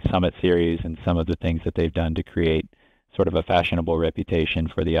 I think, Summit Series and some of the things that they've done to create sort of a fashionable reputation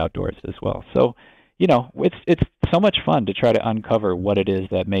for the outdoors as well. So, it's so much fun to try to uncover what it is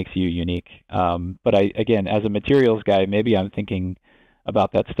that makes you unique. But again, as a materials guy, maybe I'm thinking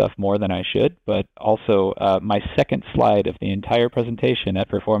about that stuff more than I should, but also my second slide of the entire presentation at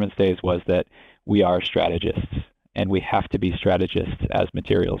Performance Days was that we are strategists, and we have to be strategists as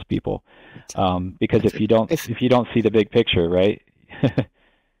materials people, because if you don't see the big picture, right?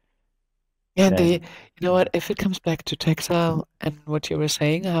 And you know what? If it comes back to textile and what you were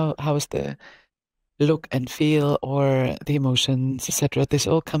saying, how is the look and feel or the emotions, etc. This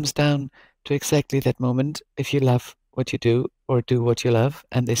all comes down to exactly that moment. If you love what you do or do what you love,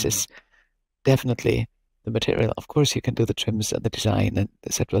 and this is definitely the material. Of course, you can do the trims and the design and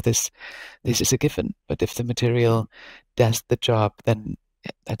etc. This is a given. But if the material does the job, then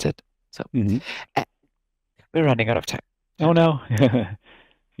that's it. So uh, we're running out of time. Oh no.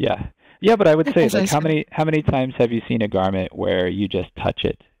 Yeah. Yeah, but I would say, As I like, said, how many times have you seen a garment where you just touch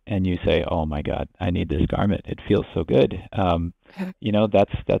it and you say, "Oh my God, I need this garment. It feels so good."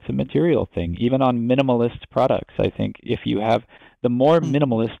 That's a material thing. Even on minimalist products, I think if you have the more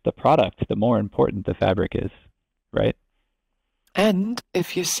minimalist the product, the more important the fabric is, right? and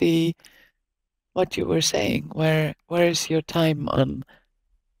if you see what you were saying, where is your time on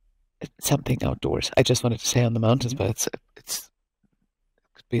something outdoors? I just wanted to say on the mountains, but it's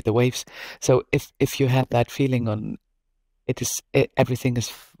could be the waves. So if you have that feeling on everything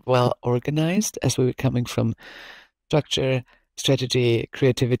is well organized, as we were coming from structure, strategy,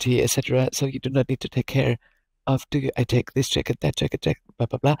 creativity, etc. So you do not need to take care of I take this jacket, that jacket, blah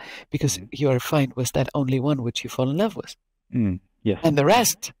blah blah, because you are fine with that only one which you fall in love with, Yes. and the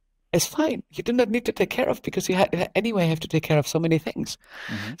rest is fine. You do not need to take care of because you anyway have to take care of so many things.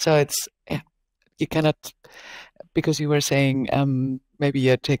 So it's you cannot, because you were saying maybe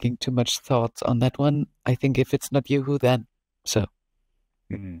you're taking too much thoughts on that one. I think if it's not you, who then? So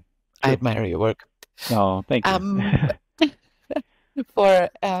I admire your work. Oh, thank you. For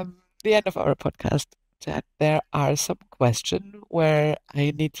the end of our podcast, Chad, there are some questions where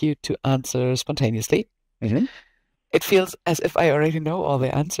I need you to answer spontaneously. It feels as if I already know all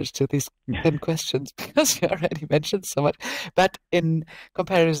the answers to these 10 questions because you already mentioned so much. But in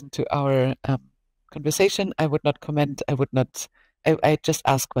comparison to our conversation, I would not comment. I just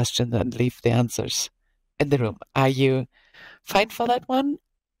ask questions and leave the answers in the room. Are you fine for that one?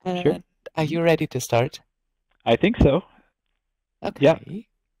 Sure. Are you ready to start? I think so. Okay. Yeah.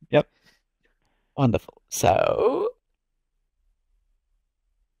 Yep. Wonderful. So,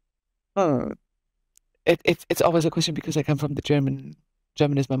 it's always a question because I come from the German.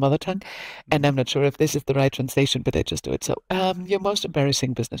 German is my mother tongue, and I'm not sure if this is the right translation, but I just do it. So, your most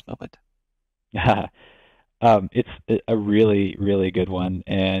embarrassing business moment? It's a really, really good one,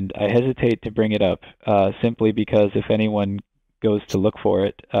 and I hesitate to bring it up simply because if anyone goes to look for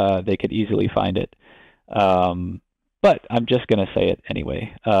it, they could easily find it. But I'm just going to say it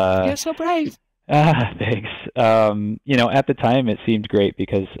anyway. You're so brave. Thanks. At the time it seemed great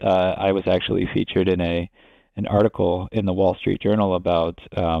because I was actually featured in an article in the Wall Street Journal about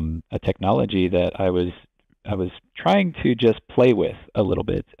a technology that I was trying to just play with a little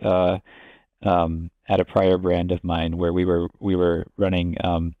bit at a prior brand of mine where we were running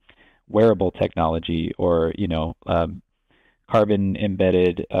wearable technology or carbon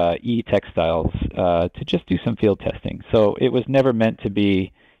embedded e-textiles to just do some field testing. So it was never meant to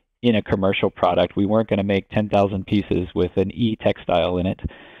be in a commercial product. We weren't going to make 10,000 pieces with an e-textile in it.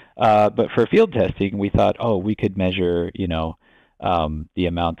 But for field testing, we thought, we could measure, the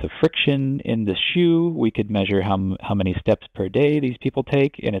amount of friction in the shoe. We could measure how many steps per day these people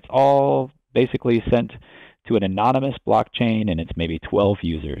take, and it's all basically sent to an anonymous blockchain, and it's maybe 12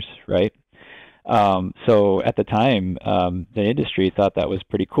 users, right? So at the time, the industry thought that was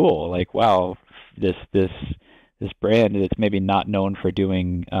pretty cool. Like, wow, this brand that's maybe not known for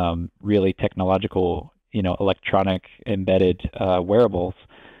doing really technological, electronic embedded wearables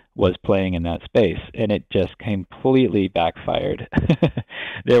was playing in that space, and it just completely backfired.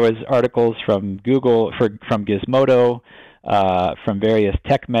 There was articles from Google, from Gizmodo, from various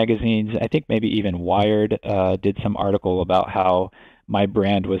tech magazines. I think maybe even Wired did some article about how my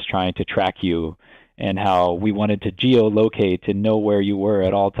brand was trying to track you and how we wanted to geolocate and know where you were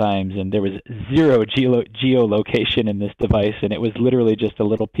at all times. And there was zero geolocation in this device, and it was literally just a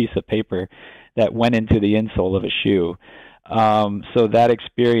little piece of paper that went into the insole of a shoe. So that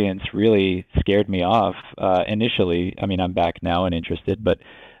experience really scared me off initially. I mean, I'm back now and interested, but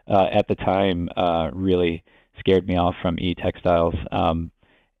at the time, really scared me off from e-textiles.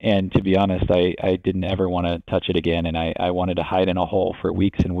 And to be honest, I didn't ever want to touch it again, and I wanted to hide in a hole for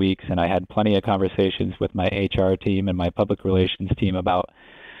weeks and weeks. And I had plenty of conversations with my HR team and my public relations team about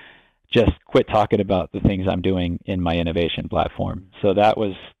just quit talking about the things I'm doing in my innovation platform. So that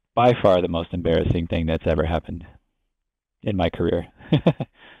was by far the most embarrassing thing that's ever happened in my career.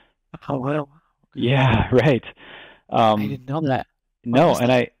 Oh, well. Yeah, right. I didn't know that. No,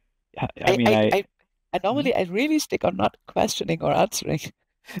 and I normally I really stick on not questioning or answering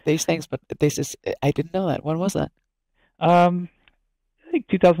these things, but this is, I didn't know that. When was that? I think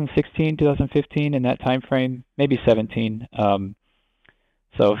 2016, 2015, in that time frame, maybe 17.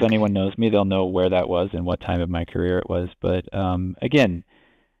 So if anyone knows me, they'll know where that was and what time of my career it was. But again,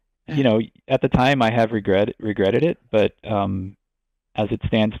 at the time I have regretted it, but as it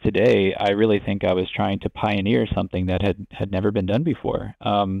stands today, I really think I was trying to pioneer something that had never been done before.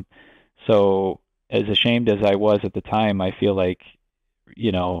 So as ashamed as I was at the time, I feel like,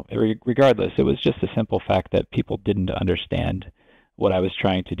 regardless, it was just a simple fact that people didn't understand what I was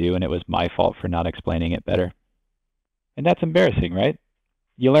trying to do, and it was my fault for not explaining it better. And that's embarrassing, right?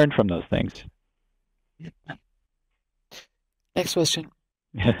 You learn from those things. Next question.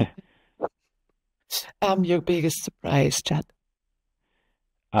 Your biggest surprise, Chad?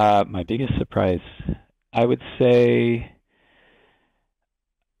 My biggest surprise, I would say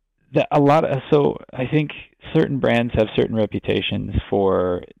that so I think certain brands have certain reputations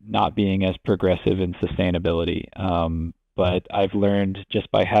for not being as progressive in sustainability. But I've learned just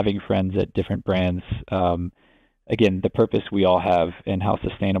by having friends at different brands, again, the purpose we all have and how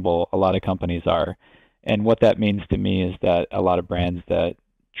sustainable a lot of companies are. And what that means to me is that a lot of brands that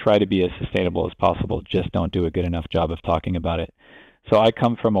try to be as sustainable as possible just don't do a good enough job of talking about it. So I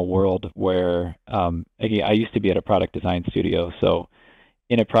come from a world where, again, I used to be at a product design studio. So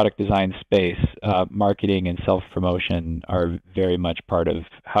in a product design space, marketing and self-promotion are very much part of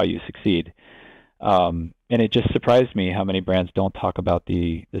how you succeed. And it just surprised me how many brands don't talk about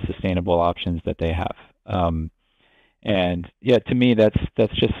the sustainable options that they have. And yeah, to me, that's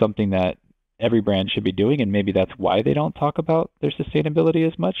just something that every brand should be doing, and maybe that's why they don't talk about their sustainability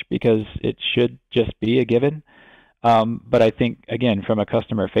as much, because it should just be a given. But I think, again, from a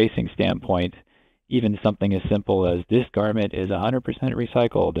customer-facing standpoint, even something as simple as this garment is 100%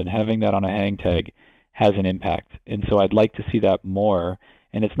 recycled and having that on a hang tag has an impact. And so I'd like to see that more.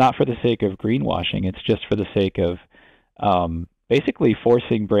 And it's not for the sake of greenwashing. It's just for the sake of basically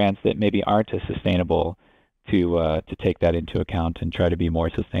forcing brands that maybe aren't as sustainable to take that into account and try to be more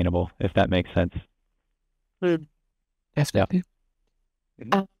sustainable, if that makes sense. Definitely.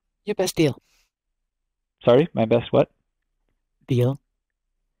 Your best deal? Sorry, my best what? Deal.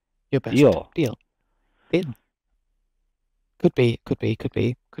 Your best Deal. Deal. Could be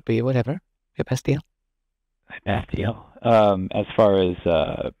whatever. Your best deal. My best deal. As far as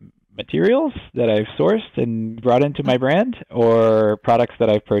materials that I've sourced and brought into my brand, or products that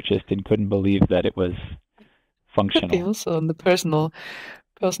I've purchased and couldn't believe that it was functional. Could be also on the personal.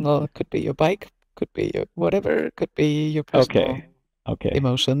 Could be your bike. Could be your whatever. Could be your personal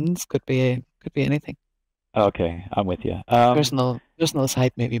emotions. Could be anything. Okay, I'm with you. Personal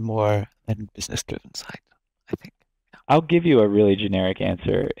side, maybe more than business-driven side, I think. Yeah. I'll give you a really generic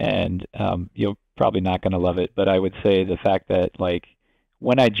answer, and you're probably not going to love it, but I would say the fact that, like,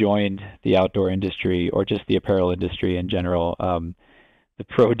 when I joined the outdoor industry, or just the apparel industry in general, the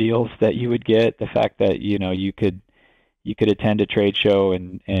pro deals that you would get, the fact that you could attend a trade show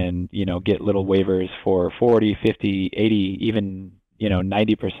and get little waivers for 40, 50, 80, even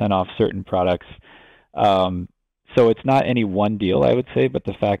 90% off certain products. So it's not any one deal, I would say, but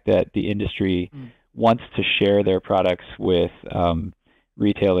the fact that the industry wants to share their products with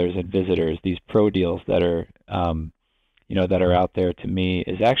retailers and visitors, these pro deals that are that are out there, to me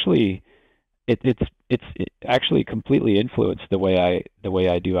is actually it's actually completely influenced the way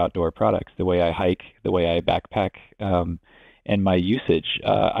I do outdoor products, the way I hike, the way I backpack, and my usage.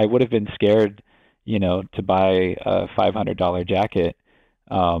 I would have been scared, to buy a $500 jacket,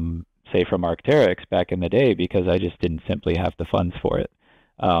 say from Arc'teryx back in the day, because I just didn't simply have the funds for it.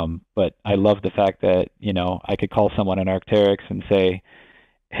 But I love the fact that, I could call someone in Arc'teryx and say,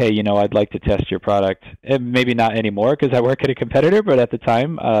 hey, I'd like to test your product. And maybe not anymore because I work at a competitor, but at the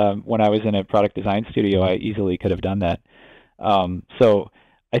time, when I was in a product design studio, I easily could have done that. So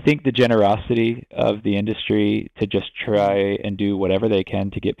I think the generosity of the industry to just try and do whatever they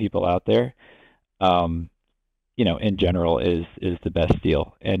can to get people out there, in general is the best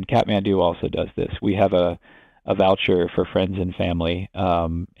deal. And Kathmandu also does this. We have a voucher for friends and family,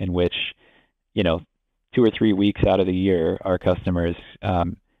 in which, 2 or 3 weeks out of the year, our customers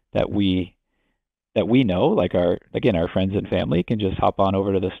that we know, like our friends and family, can just hop on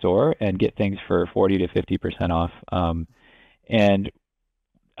over to the store and get things for 40 to 50% off. And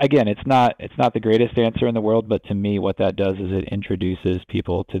again, it's not the greatest answer in the world, but to me, what that does is it introduces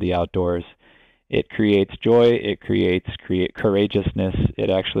people to the outdoors. It creates joy. It creates courageousness. It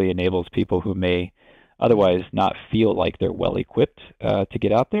actually enables people who may otherwise not feel like they're well equipped to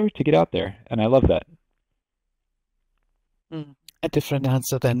get out there, and I love that. A different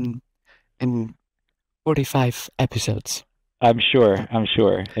answer than in 45 episodes. I'm sure.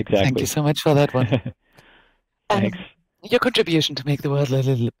 Exactly. Thank you so much for that one. Thanks. Your contribution to make the world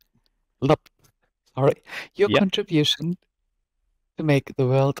contribution to make the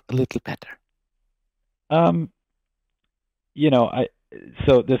world a little better.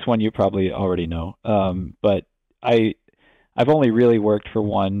 So this one you probably already know, but I've only really worked for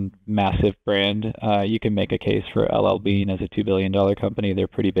one massive brand. You can make a case for LL Bean as a $2 billion company. They're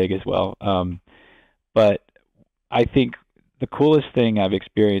pretty big as well. But I think the coolest thing I've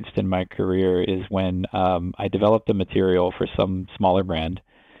experienced in my career is when I developed a material for some smaller brand.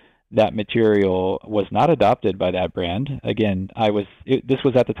 That material was not adopted by that brand. Again, this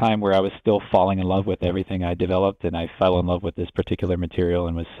was at the time where I was still falling in love with everything I developed, and I fell in love with this particular material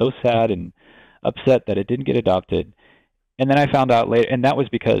and was so sad and upset that it didn't get adopted. And then I found out later, and that was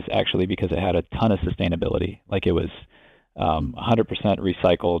because it had a ton of sustainability. Like it was 100%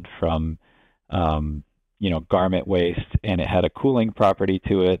 recycled from garment waste, and it had a cooling property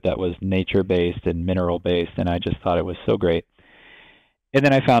to it that was nature-based and mineral-based, and I just thought it was so great. And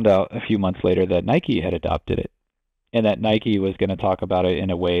then I found out a few months later that Nike had adopted it, and that Nike was going to talk about it in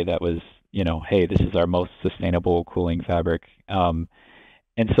a way that was, hey, this is our most sustainable cooling fabric. And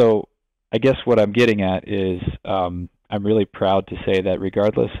so I guess what I'm getting at is I'm really proud to say that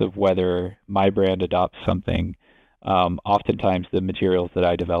regardless of whether my brand adopts something, oftentimes the materials that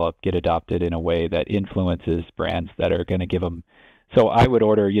I develop get adopted in a way that influences brands that are going to give them. So I would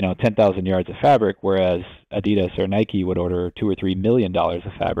order, 10,000 yards of fabric, whereas Adidas or Nike would order $2 or $3 million of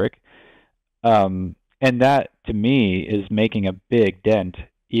fabric. And that, to me, is making a big dent.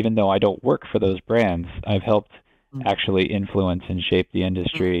 Even though I don't work for those brands, I've helped actually influence and shape the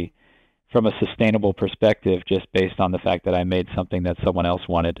industry from a sustainable perspective, just based on the fact that I made something that someone else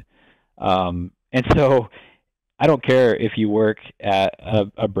wanted. And so I don't care if you work at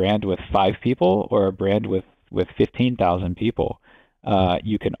a brand with 5 people or a brand with 15,000 people.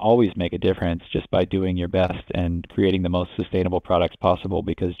 You can always make a difference just by doing your best and creating the most sustainable products possible,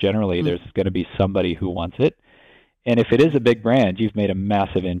 because generally there's going to be somebody who wants it. And if it is a big brand, you've made a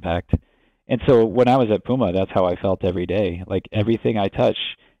massive impact. And so when I was at Puma, that's how I felt every day. Like everything I touch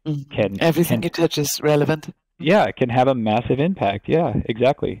everything you touch is relevant. Yeah, it can have a massive impact. Yeah,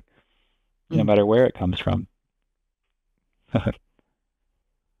 exactly. No matter where it comes from.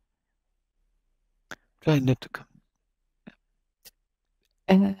 Trying not to come.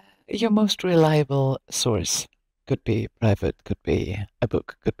 Your most reliable source could be private, could be a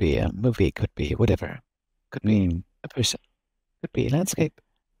book, could be a movie, could be whatever, could be a person, could be a landscape.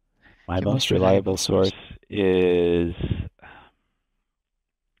 My most reliable source is,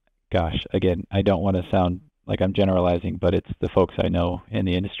 gosh, again, I don't want to sound like I'm generalizing, but it's the folks I know in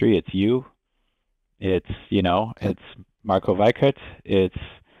the industry. It's you. It's, it's Marco Weikert. It's,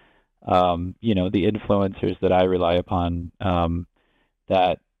 the influencers that I rely upon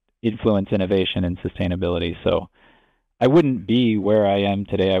that influence innovation and sustainability. So I wouldn't be where I am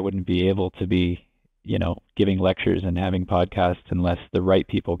today. I wouldn't be able to be, giving lectures and having podcasts unless the right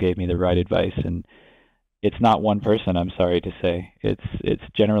people gave me the right advice. And it's not one person, I'm sorry to say. It's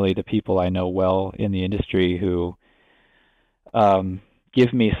generally the people I know well in the industry who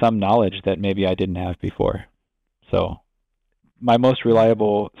give me some knowledge that maybe I didn't have before. So my most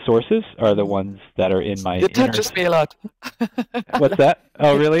reliable sources are the ones that are in my It touches me a lot. What's that?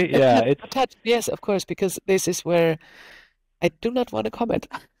 Oh, really? Yeah. Yes, of course, because this is where I do not want to comment.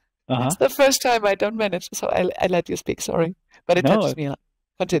 It's the first time I don't manage, so I let you speak, sorry. But it touches me a lot.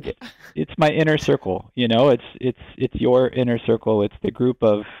 Continue. It's my inner circle, it's your inner circle. It's the group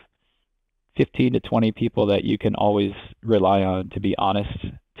of 15 to 20 people that you can always rely on to be honest,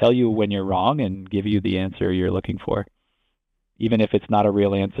 tell you when you're wrong, and give you the answer you're looking for. Even if it's not a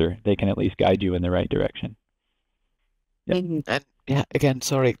real answer, they can at least guide you in the right direction. And again,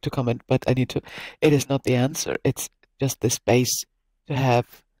 sorry to comment, but I need to. It is not the answer. It's just the space to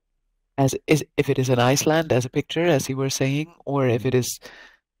have, if it is an Iceland as a picture, as you were saying, or if it is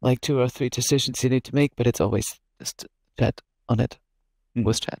like 2 or 3 decisions you need to make, but it's always just chat on it.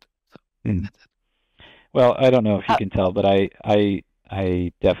 Was chat. So that's it. Well, I don't know if you can tell, but I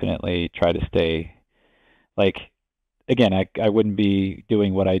definitely try to stay like. Again, I wouldn't be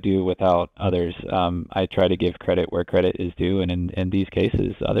doing what I do without others. I try to give credit where credit is due, and in these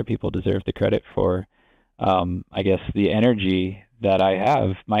cases, other people deserve the credit for, I guess, the energy that I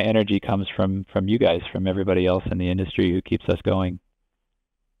have. My energy comes from you guys, from everybody else in the industry who keeps us going.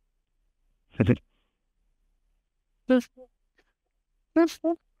 Thank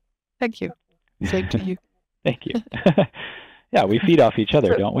you. Same to you. Thank you. Yeah, we feed off each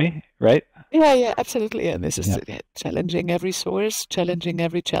other, don't we? Right? Yeah, absolutely. And this is challenging every source, challenging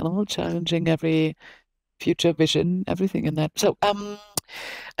every channel, challenging every future vision, everything in that. So I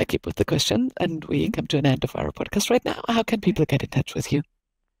keep with the question, and we come to an end of our podcast right now. How can people get in touch with you?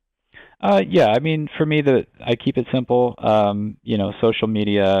 Yeah, I mean, for me, I keep it simple. Social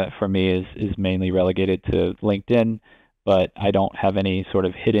media for me is mainly relegated to LinkedIn, but I don't have any sort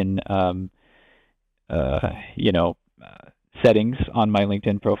of hidden, settings on my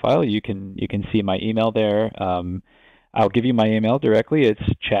LinkedIn profile. You can see my email there. I'll give you my email directly. It's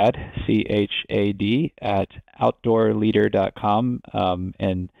Chad, CHAD, at outdoorleader.com.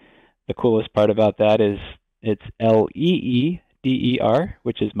 And the coolest part about that is it's LEEDER,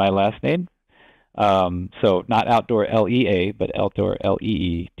 which is my last name. So not outdoor LEA, but outdoor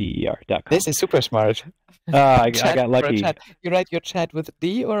LEEDER.com. This is super smart. I got lucky. You write your chat with a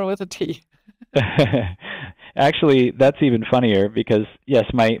D or with a T? Actually, that's even funnier because, yes,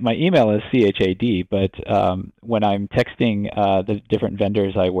 my email is CHAD, but when I'm texting the different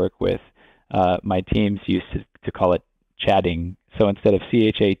vendors I work with, my teams used to call it chatting. So instead of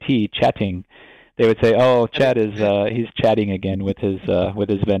CHAT, chatting, they would say, "Oh, Chad is he's chatting again with his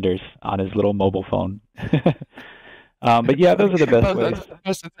vendors on his little mobile phone." But yeah, those are the best ways.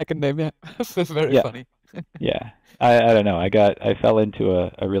 First and second name, yeah. Very funny. Yeah. I don't know. I fell into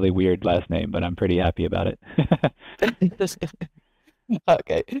a really weird last name, but I'm pretty happy about it.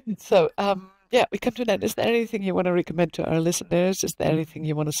 Okay. So, yeah, we come to that. Is there anything you want to recommend to our listeners? Is there anything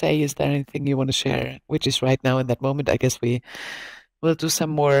you want to say? Is there anything you want to share? Which is right now in that moment. I guess we will do some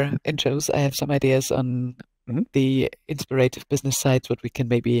more intros. I have some ideas on the inspirative business sides, what we can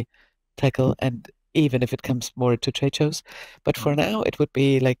maybe tackle, and even if it comes more to trade shows. But for now, it would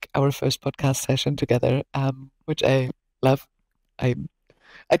be like our first podcast session together, which I love. I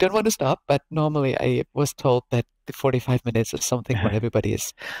don't want to stop, but normally I was told that the 45 minutes is something where everybody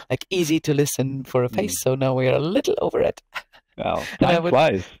is like easy to listen for a face. So now we are a little over it. Well, time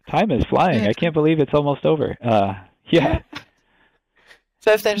flies. Time is flying. I can't believe it's almost over. Yeah.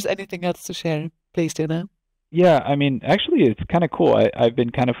 So if there's anything else to share, please do now. Yeah, I mean, actually, it's kind of cool. I've been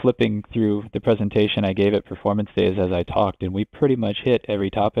kind of flipping through the presentation I gave at Performance Days as I talked, and we pretty much hit every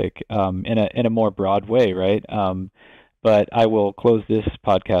topic in a more broad way, right? But I will close this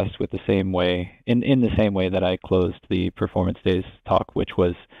podcast with the same way, in the same way that I closed the Performance Days talk, which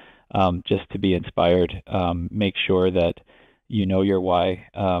was just to be inspired. Make sure that you know your why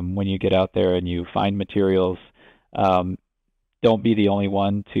when you get out there and you find materials. Don't be the only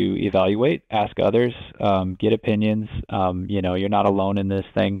one to evaluate. Ask others. Get opinions. You're not alone in this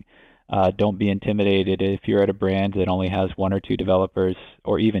thing. Don't be intimidated if you're at a brand that only has one or two developers,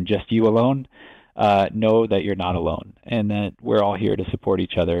 or even just you alone. Know that you're not alone, and that we're all here to support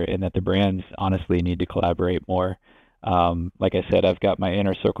each other, and that the brands honestly need to collaborate more. Like I said, I've got my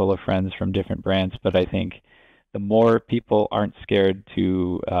inner circle of friends from different brands, but I think the more people aren't scared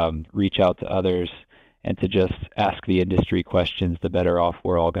to reach out to others and to just ask the industry questions, the better off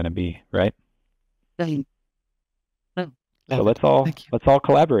we're all going to be, right? So let's all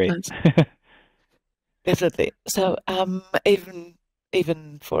collaborate. Definitely. So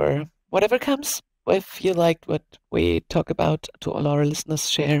even for whatever comes, if you liked what we talk about, to all our listeners,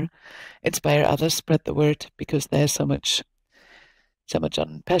 share, inspire others, spread the word, because there's so much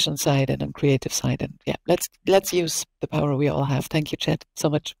on passion side and on creative side, and yeah, let's use the power we all have. Thank you, Chad, so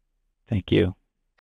much. Thank you.